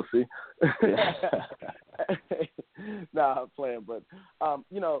 We'll see. Nah, I'm playing, but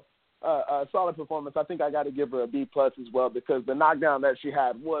a solid performance. I think I got to give her a B plus as well, because the knockdown that she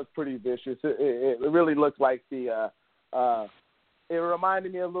had was pretty vicious. It really looked like it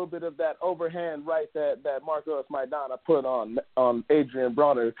reminded me a little bit of that overhand right that Marcos Maidana put on Adrian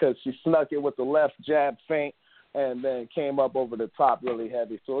Bronner, because she snuck it with the left jab feint and then came up over the top really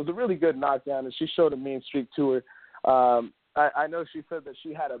heavy. So it was a really good knockdown, and she showed a mean streak to her. I know she said that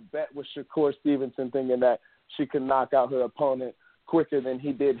she had a bet with Shakur Stevenson, thinking that she could knock out her opponent quicker than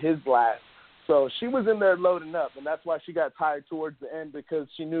he did his last. So she was in there loading up, and that's why she got tired towards the end, because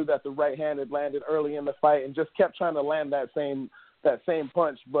she knew that the right hand had landed early in the fight and just kept trying to land that same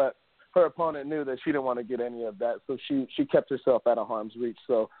punch, but her opponent knew that she didn't want to get any of that, so she kept herself out of harm's reach.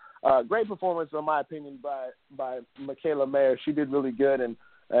 So great performance, in my opinion, by Michaela Mayer. She did really good, and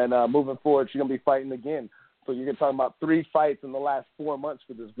moving forward, she's going to be fighting again. So you're talking about 3 fights in the last 4 months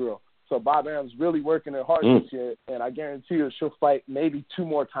for this girl. So Bob Arum's really working her hard this year, and I guarantee you she'll fight maybe 2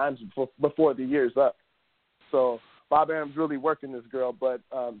 more times before the year's up. So Bob Arum's really working this girl, but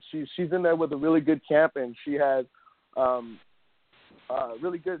she's in there with a really good camp, and she has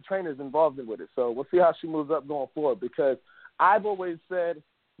really good trainers involved with it. So we'll see how she moves up going forward, because I've always said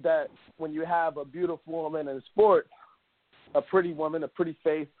that when you have a beautiful woman in sport, a pretty woman, a pretty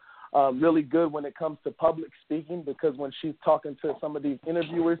face, really good when it comes to public speaking, because when she's talking to some of these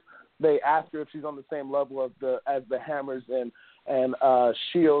interviewers, they ask her if she's on the same level as the Hammers and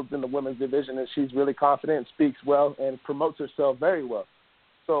Shields in the women's division, and she's really confident, speaks well, and promotes herself very well.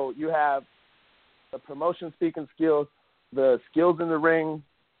 So you have the promotion speaking skills, the skills in the ring,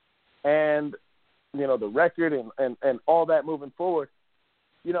 and the record and all that moving forward.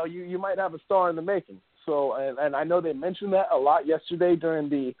 You might have a star in the making. So and I know they mentioned that a lot yesterday during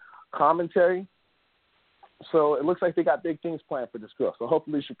the commentary. So it looks like they got big things planned for this girl. So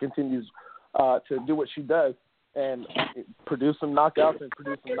hopefully she continues to do what she does and produce some knockouts and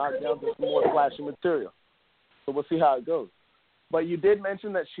produce some knockdowns and some more flashy material. So we'll see how it goes. But you did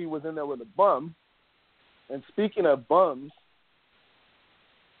mention that she was in there with a bum. And speaking of bums,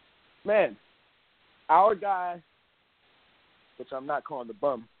 man, our guy, which I'm not calling the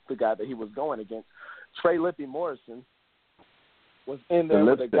bum, the guy that he was going against, Trey Lippy Morrison, was in there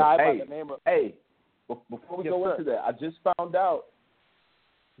with a guy by the name of... Before we go into that, I just found out,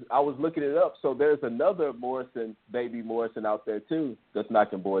 I was looking it up, so there's another Morrison, baby Morrison out there too, that's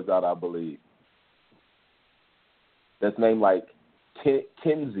knocking boys out, I believe. That's named like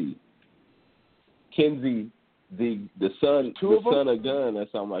Kenzie. Kenzie, the son of Gunn or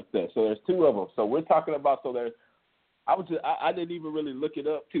something like that. So there's 2 of them. So we're talking about, I didn't even really look it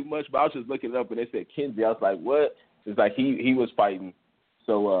up too much, but I was just looking it up and they said Kenzie. I was like, what? It's like he was fighting.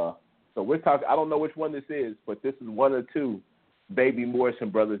 So we're talking, I don't know which one this is, but this is 1 or 2 baby Morrison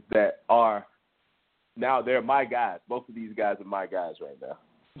brothers that are, now they're my guys. Both of these guys are my guys right now.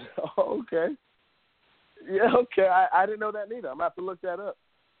 Okay. Yeah, okay. I didn't know that neither. I'm going to have to look that up,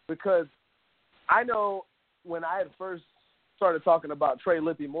 because I know when I had first started talking about Trey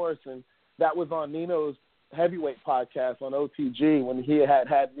Lippy Morrison, that was on Nino's Heavyweight podcast on OTG when he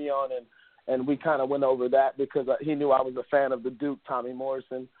had me on, and we kind of went over that because he knew I was a fan of the Duke, Tommy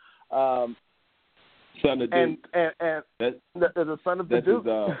Morrison. Son of Duke. And the son of the Duke.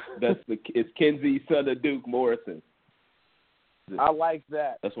 It's Kenzie, son of Duke Morrison. I like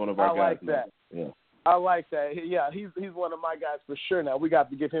that. That's one of our guys. I like that. Yeah. I like that. Yeah, he's one of my guys for sure. Now we got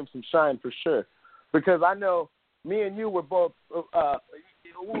to give him some shine for sure, because I know me and you were both.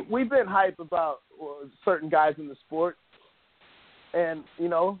 We've been hyped about certain guys in the sport, and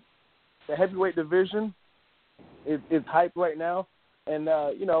the heavyweight division is hyped right now, and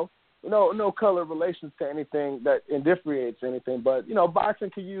no color relations to anything that indifferentiates anything, but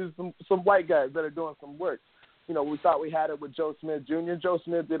boxing could use some white guys that are doing some work. We thought we had it with Joe Smith Jr. Joe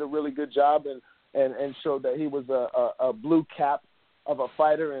Smith did a really good job and showed that he was a blue cap of a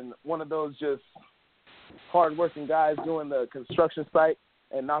fighter and one of those just hard-working guys doing the construction site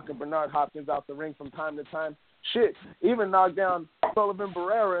and knocking Bernard Hopkins out the ring from time to time. Shit, even knocked down Sullivan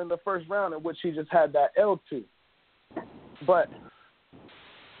Barrera in the first round, in which he just had that L to. But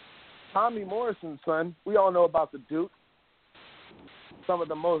Tommy Morrison's son, we all know about the Duke. Some of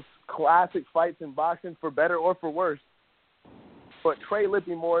the most classic fights in boxing, for better or for worse. But Trey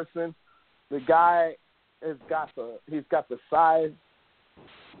Lippy Morrison, the guy he's got the size.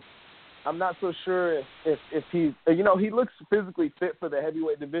 I'm not so sure if he's, he looks physically fit for the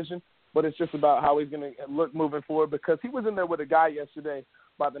heavyweight division, but it's just about how he's going to look moving forward, because he was in there with a guy yesterday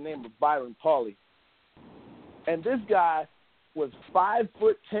by the name of Byron Pauly. And this guy was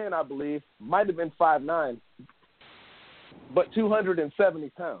 5'10", I believe, might have been 5'9", but 270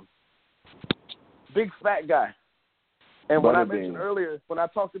 pounds. Big fat guy. And when I mentioned earlier, when I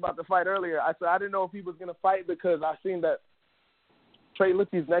talked about the fight earlier, I said I didn't know if he was going to fight because I seen that Trey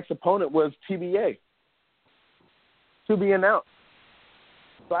Lippy's next opponent was TBA, to be announced.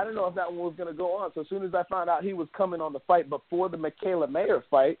 So I didn't know if that one was going to go on. So as soon as I found out he was coming on the fight before the Michaela Mayer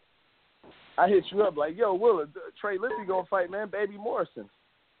fight, I hit you up like, yo, Willa, Trey Lippy going to fight, man, baby Morrison.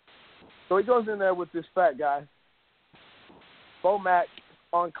 So he goes in there with this fat guy. Bo Mack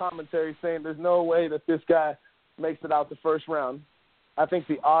on commentary saying there's no way that this guy makes it out the first round. I think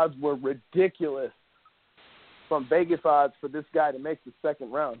the odds were ridiculous from Vegas odds for this guy to make the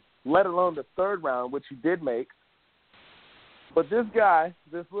second round, let alone the third round, which he did make. But this guy,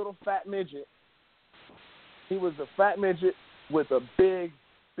 this little fat midget, he was a fat midget with a big,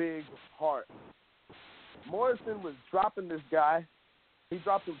 big heart. Morrison was dropping this guy. He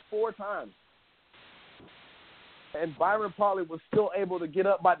dropped him 4 times. and Byron Pauly was still able to get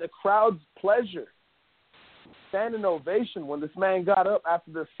up by the crowd's pleasure. Standing ovation when this man got up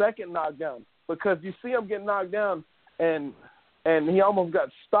after the second knockdown, because you see him get knocked down and he almost got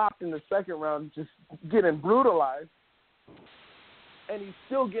stopped in the second round, just getting brutalized, and he's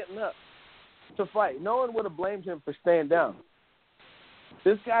still getting up to fight. No one would have blamed him for staying down.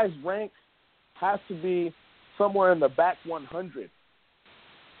 This guy's rank has to be somewhere in the back 100.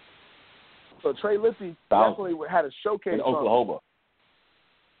 So Trey Lippe definitely had a showcase in Oklahoma.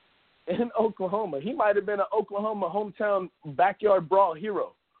 In Oklahoma. He might have been an Oklahoma hometown backyard brawl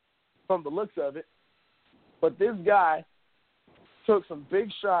hero from the looks of it. But this guy took some big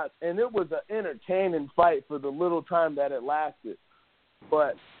shots, and it was an entertaining fight for the little time that it lasted.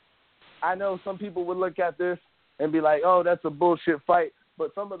 But I know some people would look at this and be like, oh, that's a bullshit fight.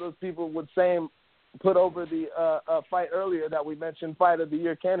 But some of those people would put over the fight earlier that we mentioned, Fight of the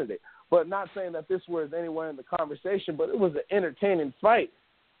Year candidate. But not saying that this was anywhere in the conversation, but it was an entertaining fight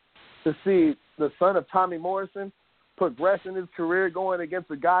to see the son of Tommy Morrison progress in his career going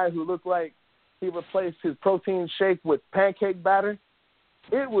against a guy who looked like he replaced his protein shake with pancake batter.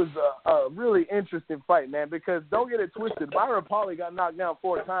 It was a really interesting fight, man, because don't get it twisted. Byron Pauly got knocked down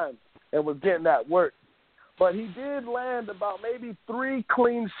 4 times and was getting that work. But he did land about maybe 3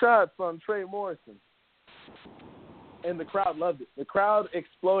 clean shots on Trey Morrison. And the crowd loved it. The crowd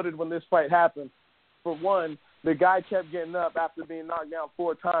exploded when this fight happened. For one, the guy kept getting up after being knocked down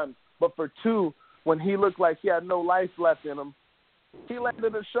 4 times. But for 2, when he looked like he had no life left in him, he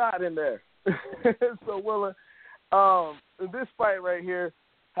landed a shot in there. So, Willa, this fight right here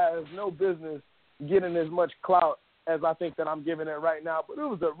has no business getting as much clout as I think that I'm giving it right now. But it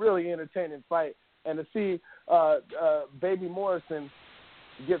was a really entertaining fight. And to see Baby Morrison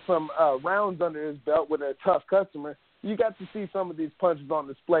get some rounds under his belt with a tough customer, you got to see some of these punches on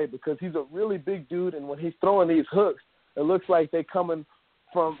display because he's a really big dude, and when he's throwing these hooks, it looks like they're coming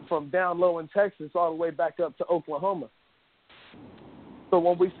from down low in Texas all the way back up to Oklahoma. So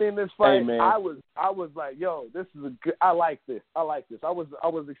when we seen this fight, hey, I was like, yo, this is a good. I like this. I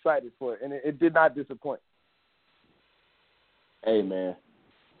was excited for it, and it did not disappoint. Hey, man,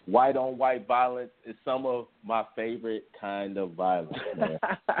 white on white violence is some of my favorite kind of violence, man.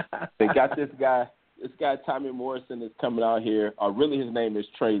 They got this guy Tommy Morrison is coming out here. Really, his name is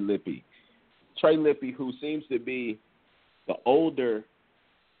Trey Lippe. Trey Lippe, who seems to be the older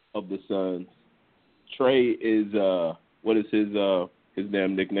of the sons. Trey is what is his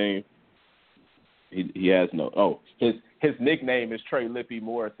damn nickname? He has no. Oh, his nickname is Trey Lippe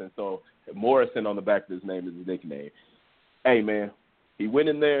Morrison. So Morrison on the back of his name is his nickname. Hey, man, he went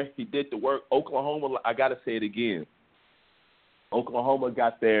in there. He did the work. Oklahoma. I gotta say it again. Oklahoma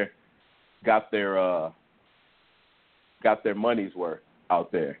got their money's worth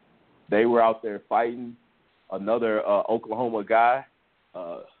out there. They were out there fighting. Another Oklahoma guy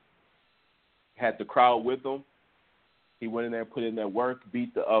had the crowd with him. He went in there, put in that work,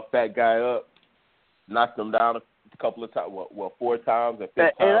 beat the fat guy up, knocked him down a couple of times, 4 times, and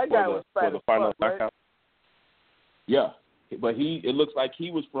 5th time for the final knockout. Right? Yeah, but it looks like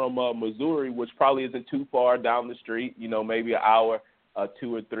he was from Missouri, which probably isn't too far down the street. You know, maybe an hour,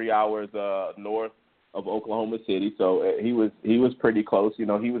 2 or 3 hours north of Oklahoma City. So he was pretty close. You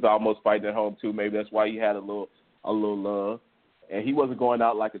know, he was almost fighting at home too. Maybe that's why he had a little love, and he wasn't going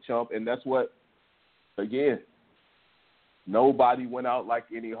out like a chump. And that's what, again, nobody went out like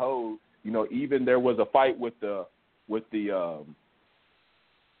any hoe. You know, even there was a fight with the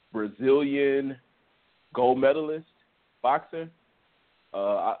Brazilian gold medalist boxer,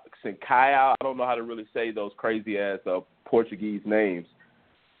 Sincaya. I don't know how to really say those crazy ass Portuguese names.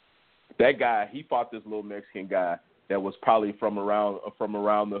 That guy, he fought this little Mexican guy that was probably from around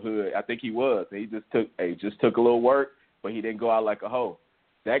the hood. I think he was. He just took a little work, but he didn't go out like a hoe.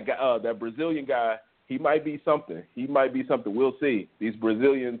 That guy, that Brazilian guy, he might be something. We'll see. These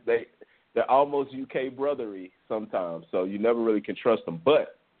Brazilians, they're almost UK brothery sometimes, so you never really can trust them.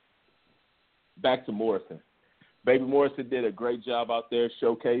 But back to Morrison. Baby Morrison did a great job out there,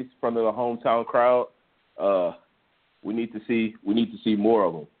 showcase in front of the hometown crowd. We need to see more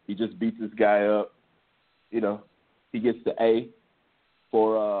of him. He just beats this guy up. You know, he gets the A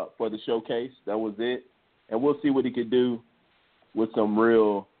for the showcase. That was it, and we'll see what he could do with some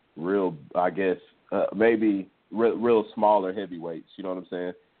real, I guess, maybe real smaller heavyweights. You know what I'm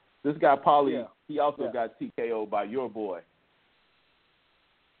saying? This guy Pauly, he also got TKO'd by your boy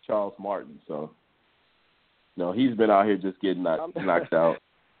Charles Martin. So, no, he's been out here just getting knocked out.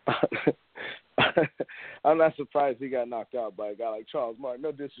 I'm not surprised he got knocked out by a guy like Charles Martin.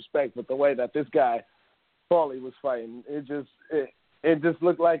 No disrespect, but the way that this guy Pauly was fighting, it just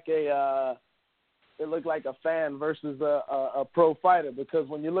looked like it looked like a fan versus a pro fighter, because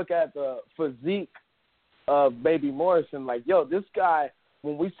when you look at the physique of Baby Morrison, like, yo, this guy,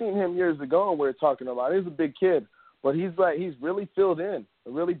 when we seen him years ago and we were talking about, he's a big kid, but he's really filled in,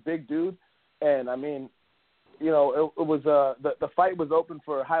 a really big dude. And, I mean, you know, it was the fight was open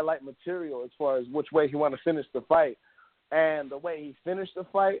for highlight material as far as which way he wanted to finish the fight. And the way he finished the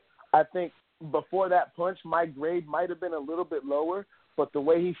fight, I think before that punch, my grade might have been a little bit lower, but the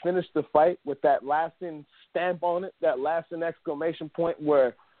way he finished the fight with that lasting stamp on it, that lasting exclamation point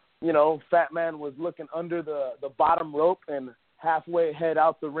where, you know, Fat Man was looking under the bottom rope and halfway head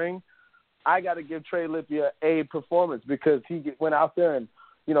out the ring, I got to give Trey Lipia a performance, because he went out there and,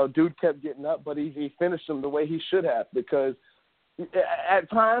 you know, dude kept getting up, but he finished him the way he should have, because at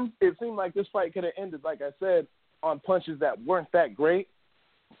times it seemed like this fight could have ended, like I said, on punches that weren't that great.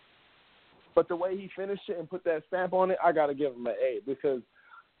 But the way he finished it and put that stamp on it, I got to give him an A, because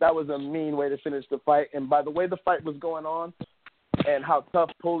that was a mean way to finish the fight. And by the way the fight was going on and how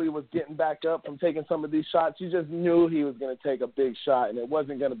tough Pulley was getting back up from taking some of these shots, you just knew he was going to take a big shot, and it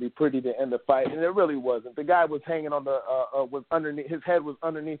wasn't going to be pretty to end the fight. And it really wasn't. The guy was hanging on was underneath, his head was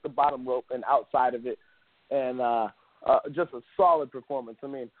underneath the bottom rope and outside of it. And just a solid performance. I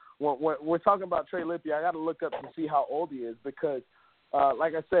mean, when we're talking about Trey Lipia, I got to look up to see how old he is, because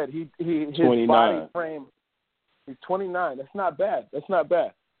like I said, his 29. body frame, he's 29. That's not bad. He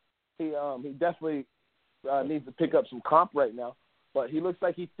definitely needs to pick up some comp right now, but he looks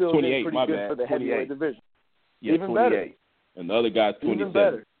like he's still pretty good for the heavyweight division. Yeah, even 28. Better. And the other guy's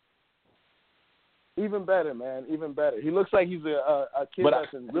 27. Even better, man. Even better. He looks like he's a kid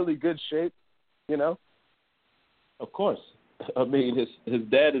that's in really good shape, you know? Of course. I mean, his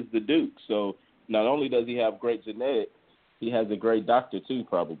dad is the Duke, so not only does he have great genetics, he has a great doctor too,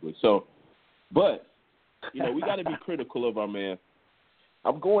 probably. So, but, you know, we got to be critical of our man.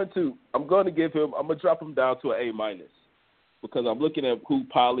 I'm going to drop him down to an A-, because I'm looking at who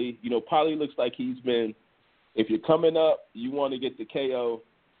Polly, you know, Polly looks like he's been, if you're coming up, you want to get the KO,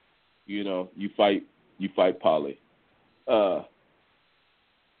 you know, you fight Polly.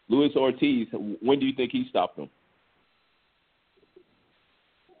 Luis Ortiz, when do you think he stopped him?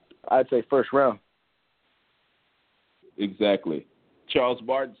 I'd say first round. Exactly. Charles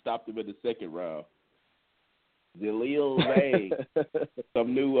Martin stopped him in the second round. Jaleel May,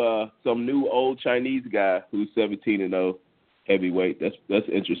 some new old Chinese guy who's 17-0 heavyweight. That's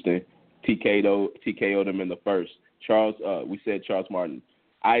interesting. TKO'd him in the first. We said Charles Martin.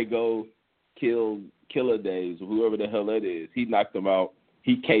 Igo Killer Days, whoever the hell that is, he knocked him out.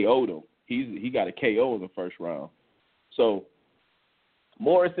 He KO'd him. He got a KO in the first round. So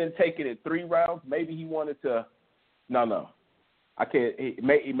Morrison taking it 3 rounds. Maybe he wanted to. No. I can't.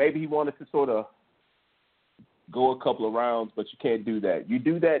 Maybe he wanted to sort of go a couple of rounds, but you can't do that. You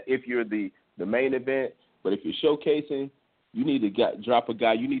do that if you're the main event, but if you're showcasing, you need to drop a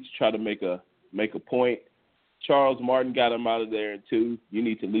guy. You need to try to make a point. Charles Martin got him out of there in 2. You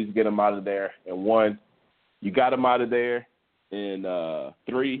need to at least get him out of there in 1. You got him out of there in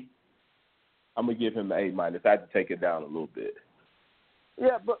 3. I'm gonna give him an A-. I had to take it down a little bit.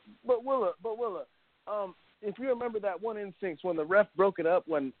 Yeah, but Willa, if you remember that one instance when the ref broke it up,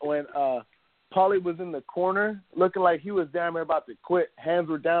 when Paulie was in the corner looking like he was damn near about to quit, hands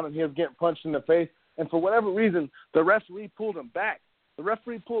were down and he was getting punched in the face, and for whatever reason, the referee pulled him back. The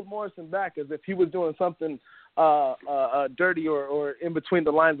referee pulled Morrison back as if he was doing something dirty or in between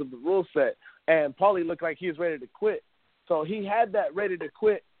the lines of the rule set, and Paulie looked like he was ready to quit. So he had that ready to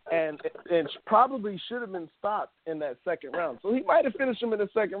quit, and probably should have been stopped in that second round. So he might have finished him in the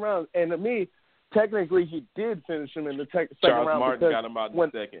second round, and to me, technically he did finish him in the second round. Charles Martin got him out in the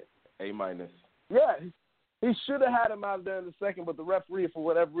second, A-. Yeah, he should have had him out there in the second, but the referee, for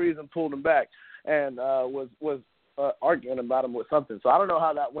whatever reason, pulled him back and was arguing about him with something. So I don't know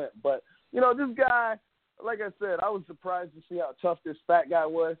how that went. But, you know, this guy, like I said, I was surprised to see how tough this fat guy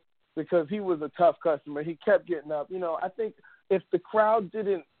was, because he was a tough customer. He kept getting up. You know, I think if the crowd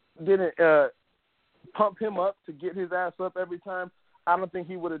didn't pump him up to get his ass up every time, I don't think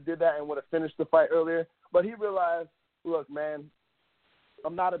he would have did that and would have finished the fight earlier. But he realized, look, man,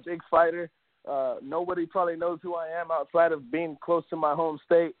 I'm not a big fighter. Nobody probably knows who I am outside of being close to my home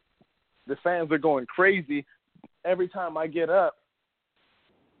state. The fans are going crazy every time I get up.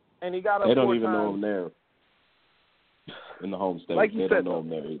 And he got up 4 times. They don't even know him there in the home state. Like you said, don't know him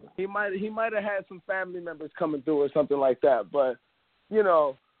there either. He might have had some family members coming through or something like that. But, you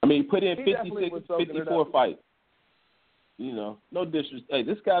know. I mean, he put in 54 fights. You know, no disrespect. Hey,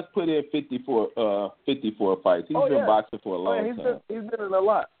 this guy's put in 54 fights. He's been boxing for a long time. He's been in a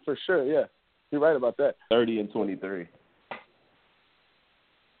lot, for sure, yeah. You're right about that. 30 and 23.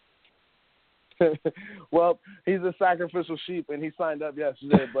 Well, he's a sacrificial sheep, and he signed up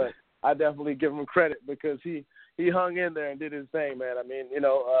yesterday, but I definitely give him credit because he hung in there and did his thing, man. I mean, it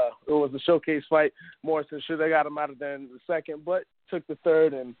was a showcase fight. Morrison should have got him out of there in the second, but took the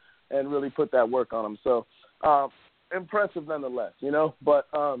third and really put that work on him. So, impressive nonetheless, But,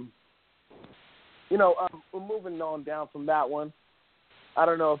 we're moving on down from that one. I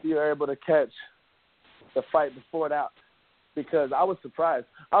don't know if you were able to catch the fight before that because I was surprised.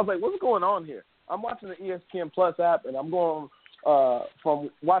 I was like, what's going on here? I'm watching the ESPN Plus app, and I'm going from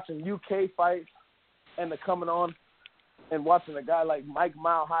watching UK fights and coming on and watching a guy like Mike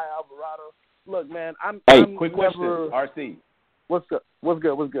Mile High Alvarado. Look, man, quick question, RC. What's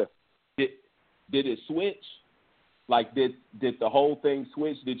good? Did it switch? Like, did the whole thing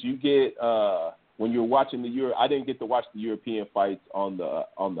switch? Did you get when you were watching I didn't get to watch the European fights on the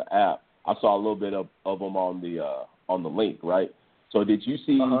app. I saw a little bit of them on the link, right? So did you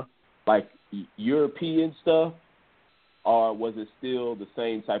see like European stuff, or was it still the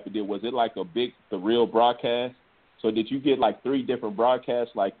same type of deal? Was it like the real broadcast? So did you get like 3 different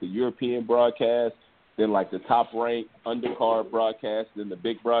broadcasts, like the European broadcast, then like the top-ranked undercard broadcast, then the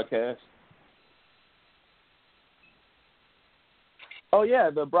big broadcast? Oh, yeah,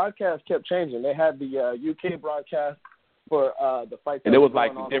 the broadcast kept changing. They had the UK broadcast for the fight. And it was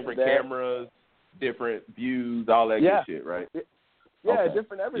like different cameras, different views, all that good shit, right? Yeah,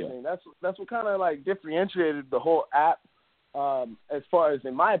 different everything. Yeah. That's what kind of like differentiated the whole app as far as,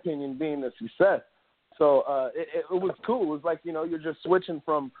 in my opinion, being a success. So it was cool. It was like, you're just switching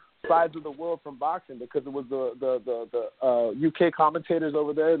from sides of the world from boxing because it was the UK commentators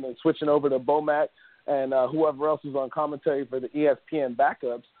over there and then switching over to Bomac and whoever else was on commentary for the ESPN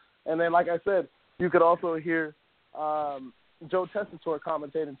backups. And then, like I said, you could also hear Joe Tessitore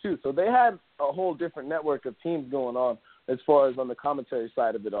commentating too. So they had a whole different network of teams going on as far as on the commentary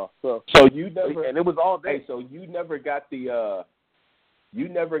side of it all. So you never, and it was all day. Hey, so you never got you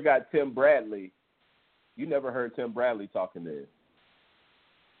never got Tim Bradley. You never heard Tim Bradley talking there.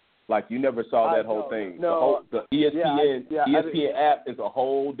 Like, you never saw that whole thing. No, the ESPN app is a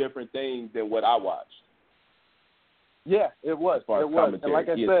whole different thing than what I watched. Yeah, it was. As far as And like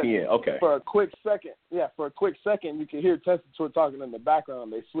I ESPN, said, okay. for a quick second, you could hear Tessitore talking in the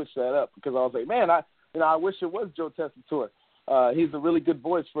background. They switched that up because I was like, man, I wish it was Joe Tessitore. He's a really good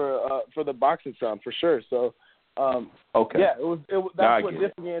voice for the boxing sound for sure. So, okay. Yeah, that's what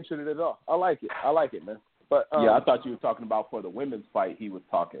differentiated it all. I like it, man. But I thought you were talking about for the women's fight he was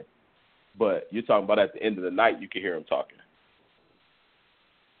talking, but you're talking about at the end of the night you could hear him talking.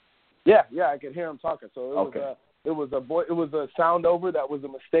 Yeah, I could hear him talking. So it was a sound over that was a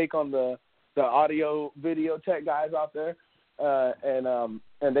mistake on the audio video tech guys out there,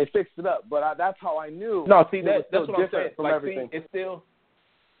 and they fixed it up. But that's how I knew. No, see that's what I'm saying. From everything. See,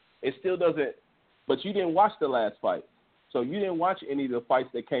 it still doesn't. But you didn't watch the last fight, so you didn't watch any of the fights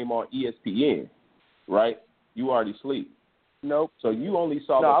that came on ESPN, right? You already sleep. Nope. So you only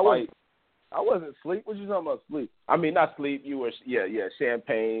saw the fight. I wasn't asleep. What you talking about sleep? I mean, not sleep. You were,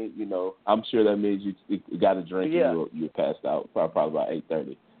 champagne. I'm sure that means you got a drink. Yeah. And you were passed out probably about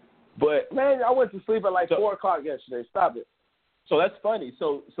 8:30. But man, I went to sleep at 4 o'clock yesterday. Stop it. So that's funny.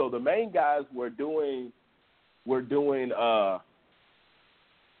 So the main guys were doing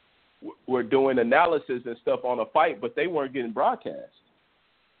analysis and stuff on a fight, but they weren't getting broadcast.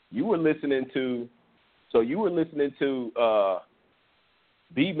 You were listening to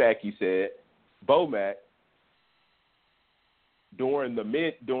B-Mac, you said, Bomac, during the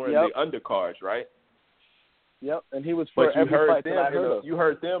undercards, right? Yep, and he was for every fight that I heard of. You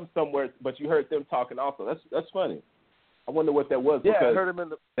heard them somewhere, but you heard them talking also. That's funny. I wonder what that was. Yeah, because I heard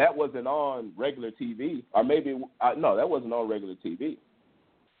him that wasn't on regular TV, or maybe no, that wasn't on regular TV.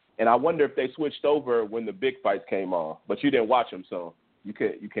 And I wonder if they switched over when the big fights came on, but you didn't watch them, so you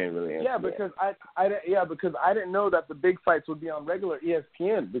can't really answer. Yeah, because because I didn't know that the big fights would be on regular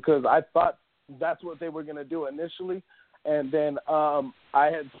ESPN because I thought that's what they were going to do initially, and then I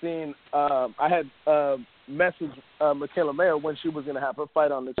had messaged Michaela Mayer when she was going to have her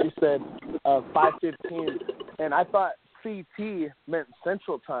fight on it. She said 5:15, and I thought CT meant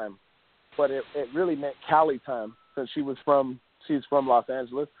Central Time, but it really meant Cali time since she's from Los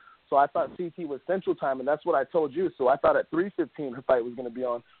Angeles. So I thought CT was Central Time, and that's what I told you. So I thought at 3:15 her fight was going to be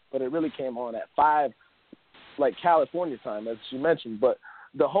on, but it really came on at 5, like California time, as she mentioned. But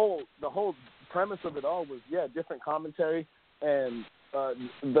the whole premise of it all was different commentary and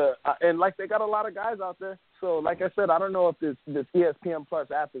and like they got a lot of guys out there. So like I said, I don't know if this ESPN Plus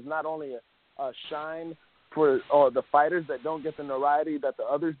app is not only a shine for the fighters that don't get the notoriety that the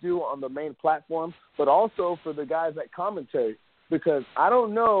others do on the main platform, but also for the guys that commentary. Because I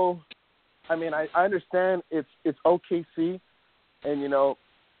don't know I mean, I understand it's OKC, and, you know,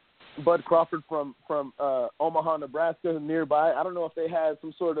 Bud Crawford from Omaha, Nebraska, nearby. I don't know if they had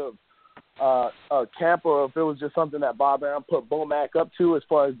some sort of a camp or if it was just something that Bob Arum put Bomac up to as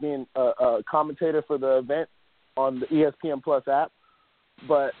far as being a commentator for the event on the ESPN Plus app.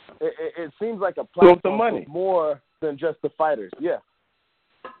 But it seems like a platform for more than just the fighters. Yeah.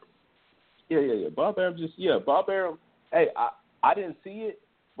 Bob Arum. Hey, I didn't see it,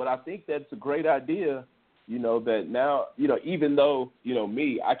 but I think that's a great idea. You know, that now, you know, even though, you know,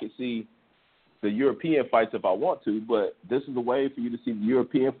 me, I can see the European fights if I want to, but this is a way for you to see the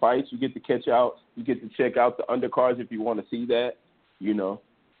European fights. You get to check out the undercards if you want to see that, you know.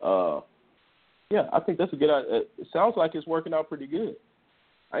 I think that's a good idea. It sounds like it's working out pretty good.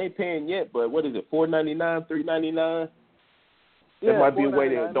 I ain't paying yet, but what is it, $4.99, $3.99? That might be a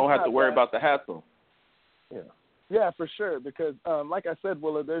way that don't have to worry about the hassle. Yeah. Yeah, for sure, because like I said,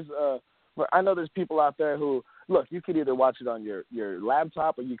 Willa, I know there's people out there who, look, you could either watch it on your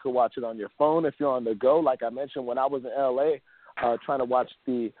laptop or you could watch it on your phone if you're on the go. Like I mentioned, when I was in L.A. Trying to watch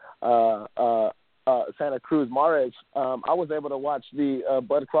the Santa Cruz Mares, I was able to watch the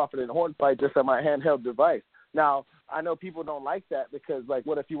Bud Crawford and Horn fight just on my handheld device. Now, I know people don't like that because, like,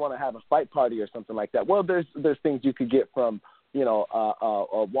 what if you want to have a fight party or something like that? Well, there's things you could get from, you know,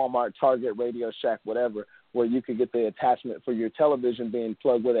 a Walmart, Target, Radio Shack, whatever, where you could get the attachment for your television being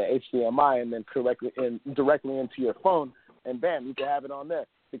plugged with an HDMI and then directly into your phone, and bam, you can have it on there.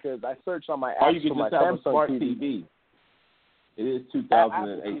 Because I searched on my apps for my Samsung smart TV. It is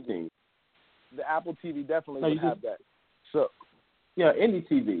 2018. The Apple TV definitely would have that. So, yeah, any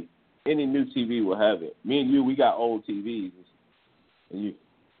TV, any new TV will have it. Me and you, we got old TVs, and you.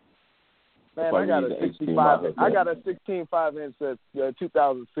 Man, I got a 65. I got a 16.5-inch that's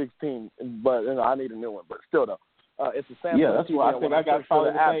 2016, but you know, I need a new one. But still, though, it's a Samsung. Yeah, that's why I think I got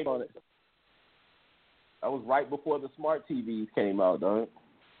probably the apps on it. That was right before the smart TVs came out, don't it?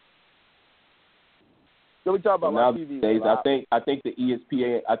 So we talk about my TV. I think the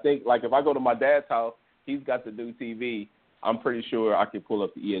ESPN. I think, like, if I go to my dad's house, he's got the new TV. I'm pretty sure I can pull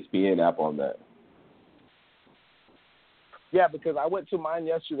up the ESPN app on that. Yeah, because I went to mine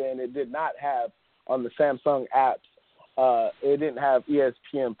yesterday and it did not have on the Samsung apps. It didn't have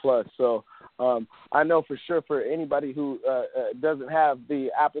ESPN Plus. So I know for sure for anybody who doesn't have the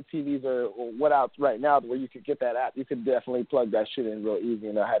Apple TVs or what out right now where you could get that app, you could definitely plug that shit in real easy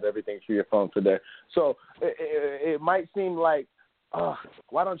and have everything for your phone for there. So it might seem like,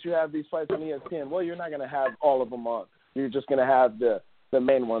 why don't you have these fights on ESPN? Well, you're not going to have all of them on. You're just going to have the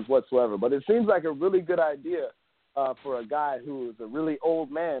main ones whatsoever. But it seems like a really good idea for a guy who is a really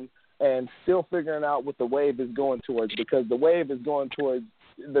old man and still figuring out what the wave is going towards, because the wave is going towards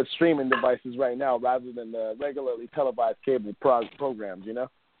the streaming devices right now rather than the regularly televised cable programs, you know?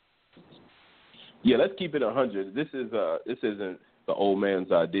 Yeah, let's keep it 100. This isn't the old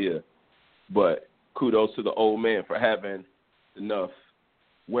man's idea, but kudos to the old man for having enough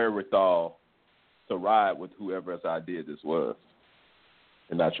wherewithal to ride with whoever's idea this was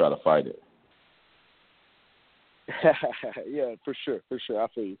and not try to fight it. Yeah, for sure. I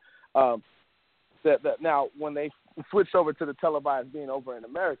feel you. That now, when they switched over to the televised being over in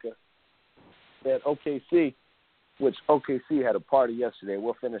America, at OKC, which OKC had a party yesterday.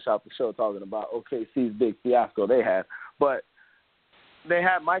 We'll finish out the show talking about OKC's big fiasco they had. But they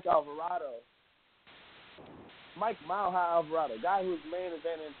had Mike Mile High Alvarado, guy who's main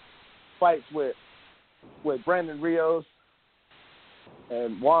eventing fights with Brandon Rios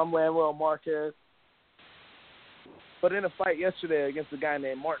and Juan Manuel Marquez. But in a fight yesterday against a guy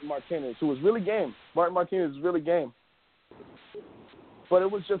named Martin Martinez, who was really game. Martin Martinez was really game. But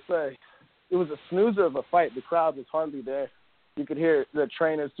it was just a snoozer of a fight. The crowd was hardly there. You could hear the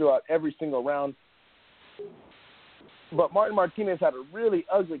trainers throughout every single round. But Martin Martinez had a really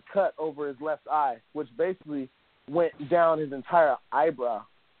ugly cut over his left eye, which basically went down his entire eyebrow.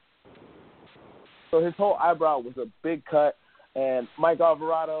 So his whole eyebrow was a big cut. And Mike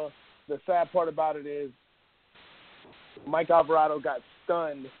Alvarado, the sad part about it is, Mike Alvarado got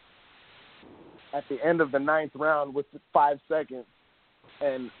stunned at the end of the 9th round with 5 seconds.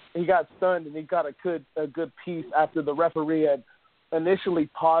 And he got stunned, and he got a good piece after the referee had initially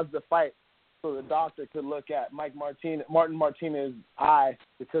paused the fight so the doctor could look at Martin Martinez's eye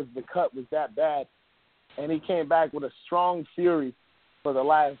because the cut was that bad. And he came back with a strong fury for the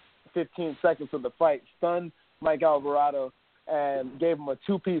last 15 seconds of the fight, stunned Mike Alvarado, and gave him a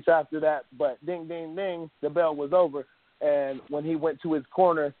 2-piece after that. But ding, ding, ding, the bell was over. And when he went to his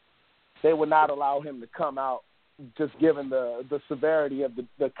corner, they would not allow him to come out, just given the severity of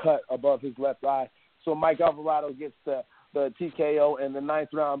the cut above his left eye. So Mike Alvarado gets the the TKO in the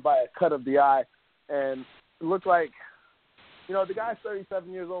 9th round by a cut of the eye. And it looked like, the guy's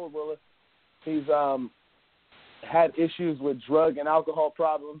 37 years old, Willis. He's had issues with drug and alcohol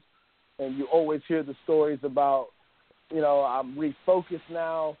problems, and you always hear the stories about, I'm refocused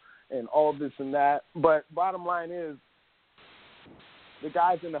now and all this and that. But bottom line is, the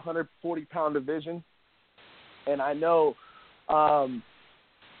guy's in the 140-pound division, and I know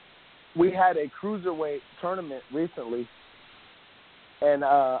we had a cruiserweight tournament recently, and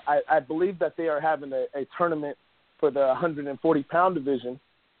I believe that they are having a tournament for the 140-pound division,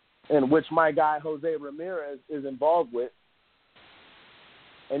 in which my guy Jose Ramirez is involved with.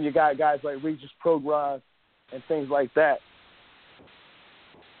 And you got guys like Regis Prograis and things like that.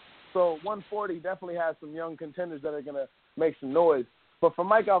 So 140 definitely has some young contenders that are going to make some noise. But for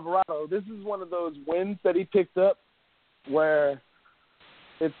Mike Alvarado, this is one of those wins that he picked up where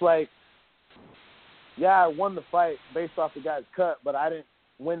it's like, yeah, I won the fight based off the guy's cut, but I didn't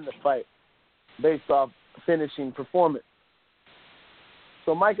win the fight based off finishing performance.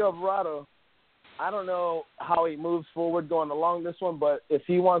 So Mike Alvarado, I don't know how he moves forward going along this one, but if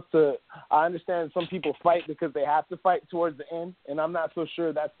he wants to, I understand some people fight because they have to fight towards the end, and I'm not so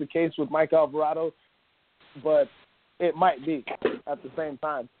sure that's the case with Mike Alvarado, but it might be at the same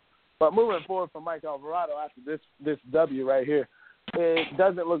time. But moving forward for Mike Alvarado after this W right here, it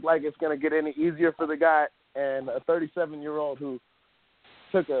doesn't look like it's going to get any easier for the guy, and a 37-year-old who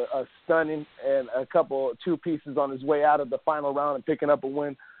took a stunning and two pieces on his way out of the final round and picking up a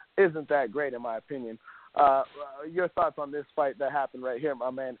win isn't that great in my opinion. Your thoughts on this fight that happened right here,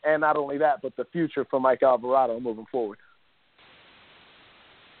 my man, and not only that, but the future for Mike Alvarado moving forward.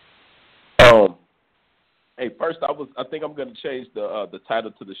 Hey, first I think I'm going to change the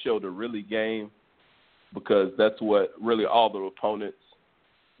title to the show to Really Game, because that's what really all the opponents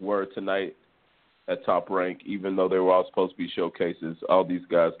were tonight at Top Rank. Even though they were all supposed to be showcases, all these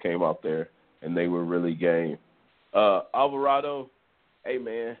guys came out there and they were really game. Alvarado, hey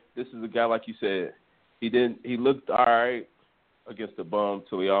man, this is a guy, like you said, he looked all right against the bum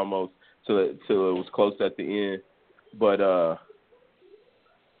till it was close at the end, but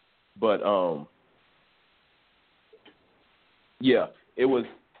yeah,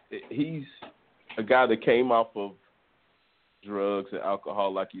 he's a guy that came off of drugs and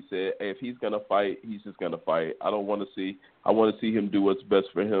alcohol, like you said. Hey, if he's gonna fight, he's just gonna fight. I want to see him do what's best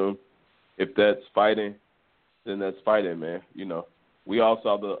for him. If that's fighting, then that's fighting, man. We all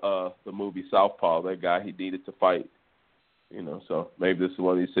saw the movie Southpaw. That guy, he needed to fight. So maybe this is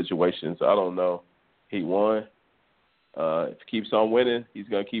one of these situations. I don't know. He won. If he keeps on winning, he's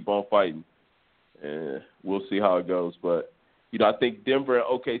gonna keep on fighting, and we'll see how it goes. But I think Denver and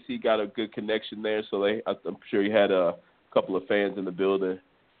OKC got a good connection there. So I'm sure he had a couple of fans in the building.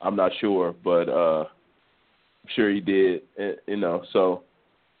 I'm not sure, but I'm sure he did. So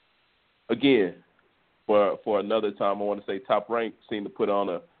again, for another time, I want to say Top Rank seemed to put on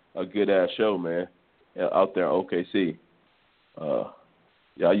a good ass show, man, out there in OKC.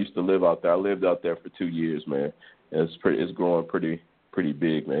 I used to live out there. I lived out there for 2 years, man. And it's growing pretty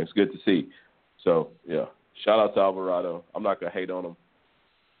big, man. It's good to see. So yeah, shout out to Alvarado. I'm not gonna hate on him.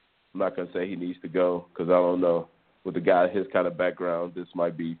 I'm not gonna say he needs to go, because I don't know. With a guy his kind of background, this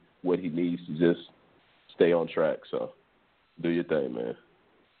might be what he needs to just stay on track. So do your thing, man.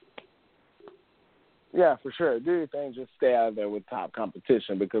 Yeah, for sure. Do your thing. Just stay out of there with top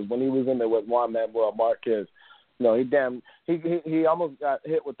competition, because when he was in there with Juan Manuel Marquez, he almost got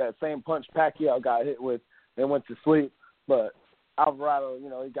hit with that same punch Pacquiao got hit with and went to sleep. But Alvarado,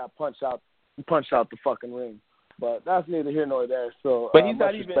 he got punched out the fucking ring. But that's neither here nor there. So, but he's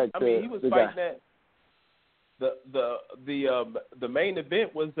not even. He was fighting at the main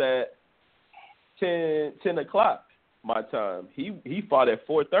event was at 10 o'clock my time. He fought at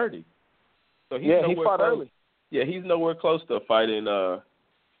 4:30. So he fought close. Early. Yeah, he's nowhere close to fighting.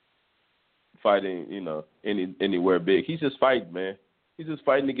 Anywhere big. He's just fighting, man. He's just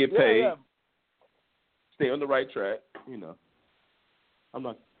fighting to get paid. Yeah. Stay on the right track. I'm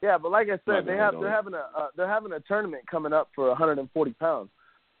not. Yeah, but like I said, they're having a tournament coming up for 140 pounds.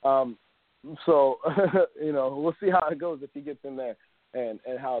 So we'll see how it goes if he gets in there and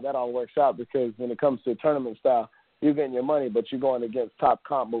how that all works out. Because when it comes to tournament style, you're getting your money, but you're going against top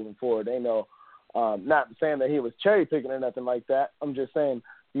comp moving forward. They know. Not saying that he was cherry picking or nothing like that. I'm just saying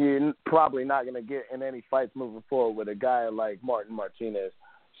you're probably not going to get in any fights moving forward with a guy like Martin Martinez.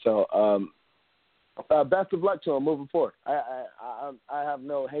 So best of luck to him moving forward. I have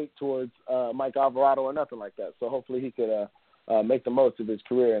no hate towards Mike Alvarado or nothing like that. So hopefully he could make the most of his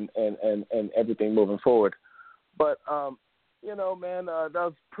career and everything moving forward. But man, that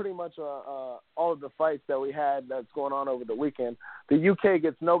was pretty much all of the fights that we had that's going on over the weekend. The UK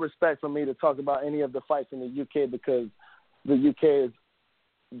gets no respect from me to talk about any of the fights in the UK because the UK is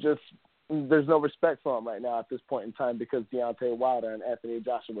just there's no respect for them right now at this point in time because Deontay Wilder and Anthony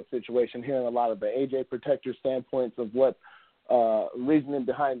Joshua situation. Hearing a lot of the AJ Protector standpoints of what reasoning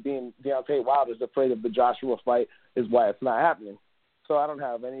behind being Deontay Wilder's afraid of the Joshua fight is why it's not happening. So I don't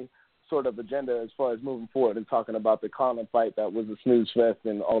have any sort of agenda as far as moving forward and talking about the Conor fight that was a snooze fest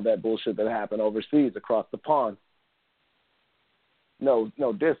and all that bullshit that happened overseas across the pond. No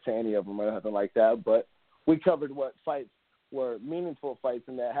diss to any of them or nothing like that, but we covered what fights were meaningful fights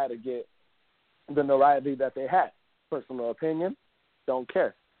and that had to get the notoriety that they had. Personal opinion, don't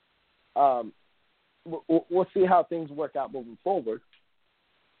care. We'll see how things work out moving forward.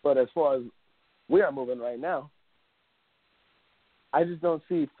 But as far as we are moving right now, I just don't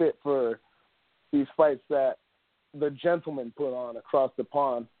see fit for these fights that the gentlemen put on across the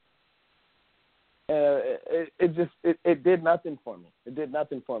pond. It did nothing for me. It did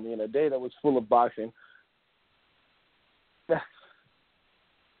nothing for me in a day that was full of boxing.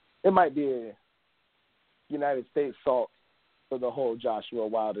 It might be a United States salt for the whole Joshua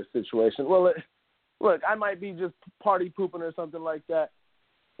Wilder situation. Well, look, I might be just party pooping or something like that,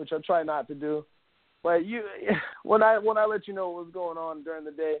 which I try not to do. But when I let you know what was going on during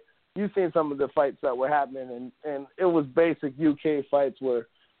the day, you've seen some of the fights that were happening, and it was basic UK fights where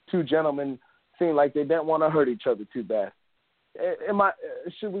two gentlemen seemed like they didn't want to hurt each other too bad.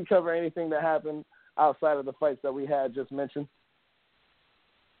 Should we cover anything that happened outside of the fights that we had just mentioned?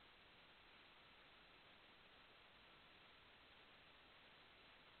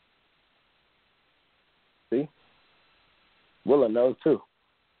 See? Willa knows too.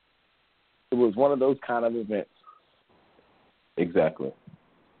 It was one of those kind of events. Exactly.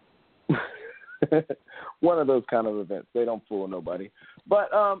 One of those kind of events. They don't fool nobody. But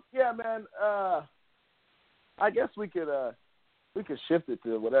yeah, man. I guess we could shift it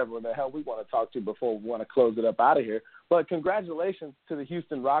to whatever the hell we want to talk to before we want to close it up out of here. But congratulations to the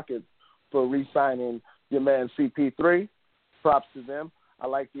Houston Rockets for re-signing your man CP3. Props to them. I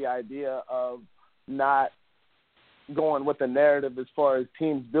like the idea of not going with the narrative as far as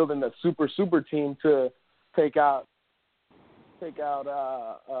teams building a super team to take out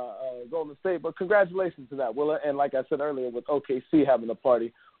Golden State. But congratulations to that, Willa. And like I said earlier, with OKC having a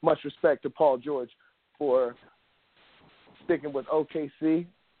party, much respect to Paul George for sticking with OKC,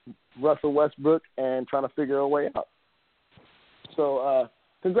 Russell Westbrook, and trying to figure a way out. So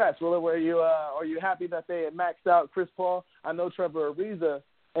congrats, Willa. Are you happy that they had maxed out Chris Paul? I know Trevor Ariza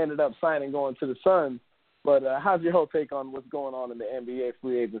ended up signing going to the Suns. But how's your whole take on what's going on in the NBA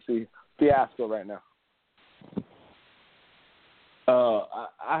free agency fiasco right now?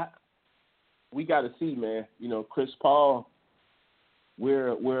 We got to see, man. Chris Paul.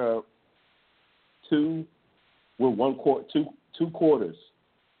 We're two quarters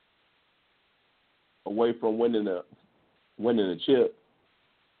away from winning a chip,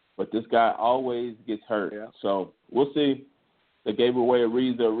 but this guy always gets hurt. Yeah. So we'll see. They gave away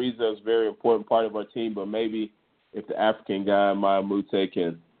Ariza. Ariza is a very important part of our team, but maybe if the African guy, Maya Mute,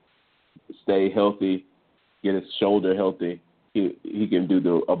 can stay healthy, get his shoulder healthy, he can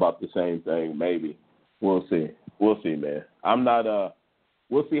do about the same thing, maybe. We'll see. We'll see, man.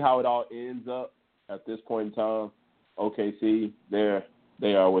 We'll see how it all ends up at this point in time. OKC, they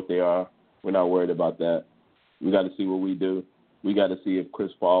are what they are. We're not worried about that. We got to see what we do. We got to see if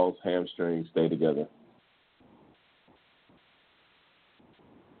Chris Paul's hamstrings stay together.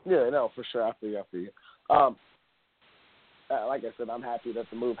 Yeah, no, for sure. I feel you. Like I said, I'm happy that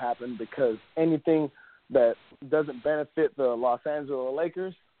the move happened because anything that doesn't benefit the Los Angeles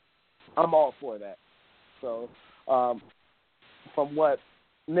Lakers, I'm all for that. So from what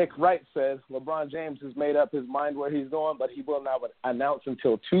Nick Wright says, LeBron James has made up his mind where he's going, but he will not announce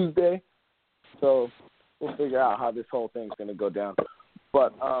until Tuesday. So we'll figure out how this whole thing's going to go down.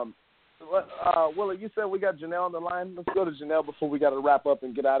 But Willa, you said we got Janelle on the line. Let's go to Janelle before we got to wrap up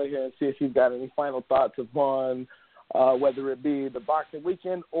and get out of here and see if he's got any final thoughts upon whether it be the boxing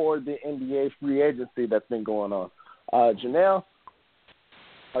weekend or the NBA free agency that's been going on. Janelle,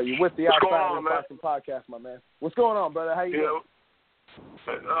 are you with the Outside of the Boxing podcast, my man? What's going on, brother? How you doing?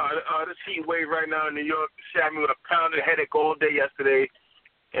 This heat wave right now in New York shot me with a pounded headache all day yesterday,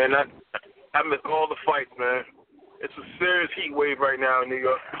 and I missed all the fights, man. It's a serious heat wave right now in New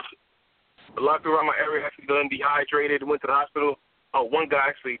York. A lot of people around my area actually done dehydrated and went to the hospital. One guy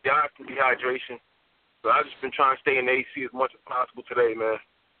actually died from dehydration. So I've just been trying to stay in the AC as much as possible today, man.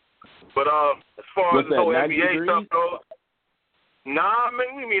 But as far as the whole NBA stuff goes, nah,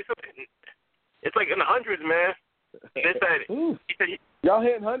 man, it's like in the hundreds, man. They said, y'all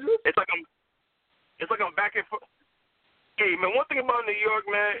hitting hundreds? It's like I'm back and forth. Hey man, one thing about New York,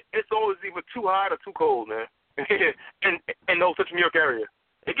 man, it's always either too hot or too cold, man. in those such New York area,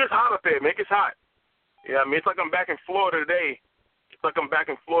 it gets hot up there, man. It gets hot. Yeah, I mean, it's like I'm back in Florida today. It's like I'm back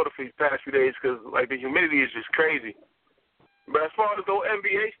in Florida for these past few days because like the humidity is just crazy. But as far as the whole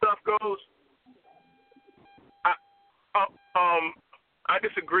NBA stuff goes, I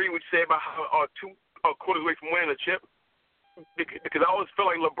disagree with you say about how 2 quarters away from winning a chip because I always feel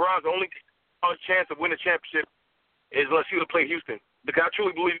like LeBron's only chance of winning a championship is unless he would have played Houston. Because I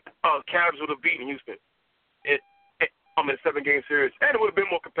truly believe Cavs would have beaten Houston in a 7-game series, and it would have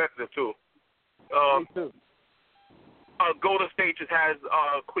been more competitive too. Me too. Golden State just has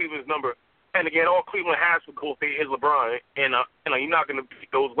Cleveland's number, and again, all Cleveland has for Golden State is LeBron, and you're not going to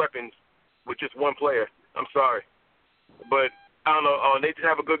beat those weapons with just one player. I'm sorry, but I don't know. They just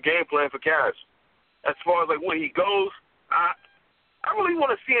have a good game plan for Cavs. As far as like where he goes, I really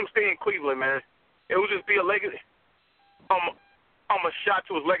want to see him stay in Cleveland, man. It would just be a legacy. A shot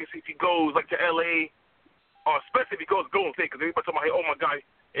to his legacy if he goes like to LA, or especially if he goes to Golden State, because everybody talking about, hey, oh my God,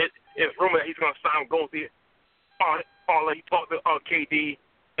 it's rumored that he's going to sign with Golden State. He talked to KD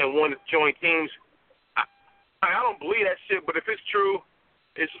and wanted to join teams. I don't believe that shit, but if it's true,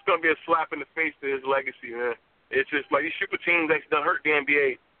 it's just going to be a slap in the face to his legacy, man. It's just like these super teams that's done hurt the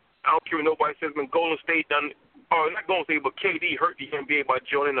NBA. I don't care what nobody says, when Golden State done, or not Golden State, but KD hurt the NBA by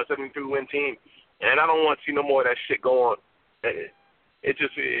joining a 73-win team. And I don't want to see no more of that shit go on. It's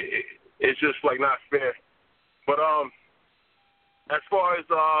just like not fair. But as far as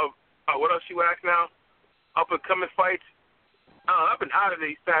what else you ask now? Up and coming fights. I've been out of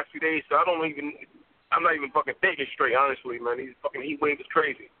these past few days, so I'm not even fucking thinking straight, honestly, man. These fucking heat wave is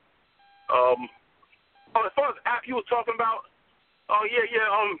crazy. As far as the app you were talking about,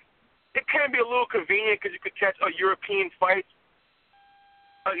 it can be a little convenient because you could catch a European fight.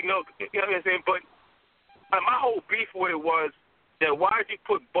 You know what I'm saying? But my whole beef with it was that why did you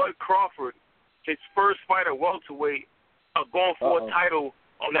put Bud Crawford, his first fight at welterweight, going for a title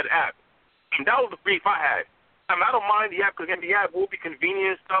on that app? And that was the beef I had. I mean, I don't mind the app because the app will be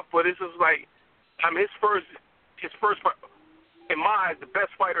convenient and stuff, but this is like, his first fight, in my eyes, the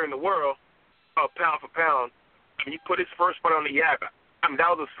best fighter in the world, pound for pound. I mean, you put his first fight on the app. I mean, that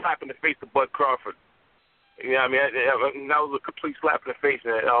was a slap in the face to Bud Crawford. You know what I mean? That was a complete slap in the face,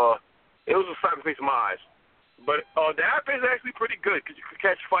 man. It was a slap in the face in my eyes. But the app is actually pretty good because you can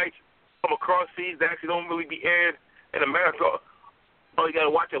catch fights from across seas that actually don't really be aired in America. You got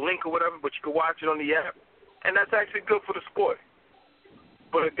to watch a link or whatever, but you can watch it on the app. And that's actually good for the sport.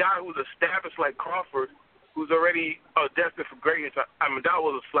 But a guy who's established like Crawford, who's already destined for greatness, I mean, that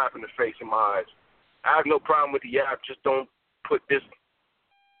was a slap in the face in my eyes. I have no problem with the app. Just don't put this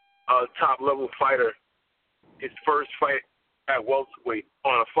top-level fighter, his first fight at welterweight,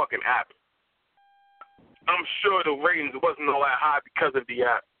 on a fucking app. I'm sure the ratings wasn't all that high because of the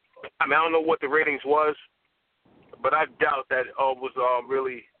app. I mean, I don't know what the ratings was, but I doubt that was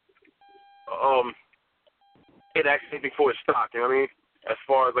really it actually before it stopped. You know what I mean? As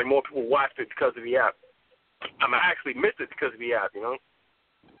far as like more people watched it because of the app. I mean, I actually missed it because of the app. You know?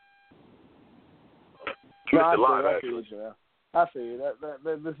 I feel you.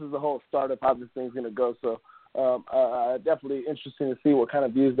 That this is the whole startup how this thing's gonna go. So definitely interesting to see what kind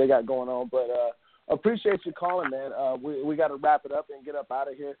of views they got going on. But appreciate you calling, man. We got to wrap it up and get up out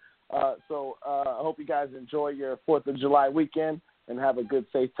of here. So I hope you guys enjoy your 4th of July weekend and have a good,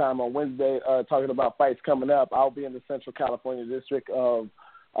 safe time on Wednesday. Talking about fights coming up, I'll be in the Central California district of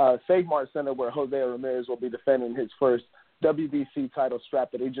Save Mart Center where Jose Ramirez will be defending his first WBC title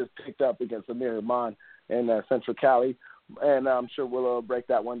strap that he just picked up against Amir Iman in Central Cali. And I'm sure we'll break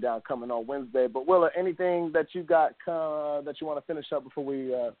that one down coming on Wednesday. But, Willa, anything that you got that you want to finish up before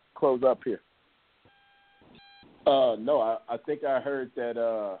we close up here? No, I think I heard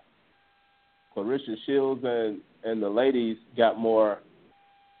that Clarissa Shields and the ladies got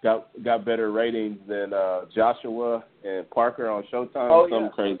better ratings than Joshua and Parker on Showtime,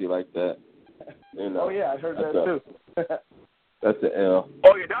 something crazy like that. You know, I heard that too. That's the L.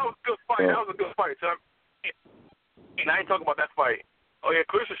 Oh yeah, that was a good fight. That was a good fight. So, and I ain't talking about that fight. Oh yeah,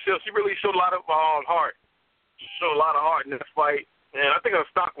 Clarissa Shields, she really showed a lot of heart. She showed a lot of heart in that fight, and I think her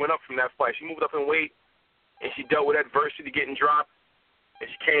stock went up from that fight. She moved up in weight, and she dealt with adversity getting dropped, and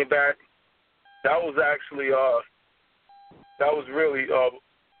she came back. That was actually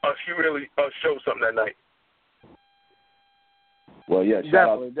she really showed something that night. Well, yeah,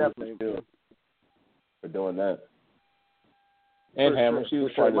 definitely for doing that. And Hammer, she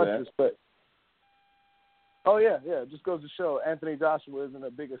was part of that. Oh, yeah. It just goes to show Anthony Joshua isn't a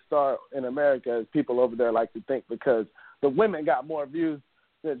bigger star in America as people over there like to think, because the women got more views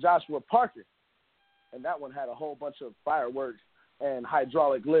than Joshua Parker. And that one had a whole bunch of fireworks and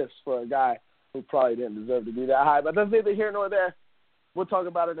hydraulic lifts for a guy who probably didn't deserve to be that high. But that's neither here nor there. We'll talk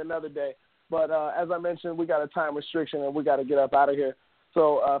about it another day. But as I mentioned, we got a time restriction and we got to get up out of here.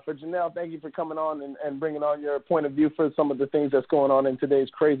 So for Janelle, thank you for coming on and bringing on your point of view for some of the things that's going on in today's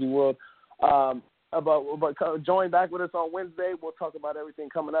crazy world. Join back with us on Wednesday. We'll talk about everything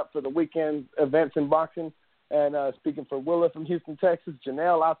coming up for the weekend events in boxing. And speaking for Willa from Houston, Texas,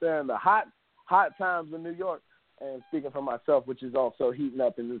 Janelle out there in the hot times in New York. And speaking for myself, which is also heating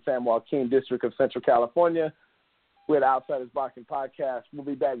up in the San Joaquin district of Central California, we're the Outsiders Boxing Podcast. We'll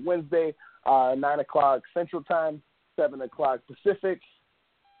be back Wednesday, 9 o'clock Central Time, 7 o'clock Pacific.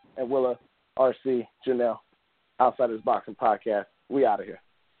 And Willa, RC, Janelle, Outsiders Boxing Podcast. We out of here.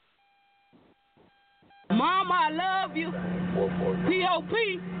 Mama, I love you.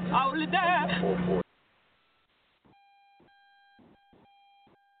 P.O.P. all the time.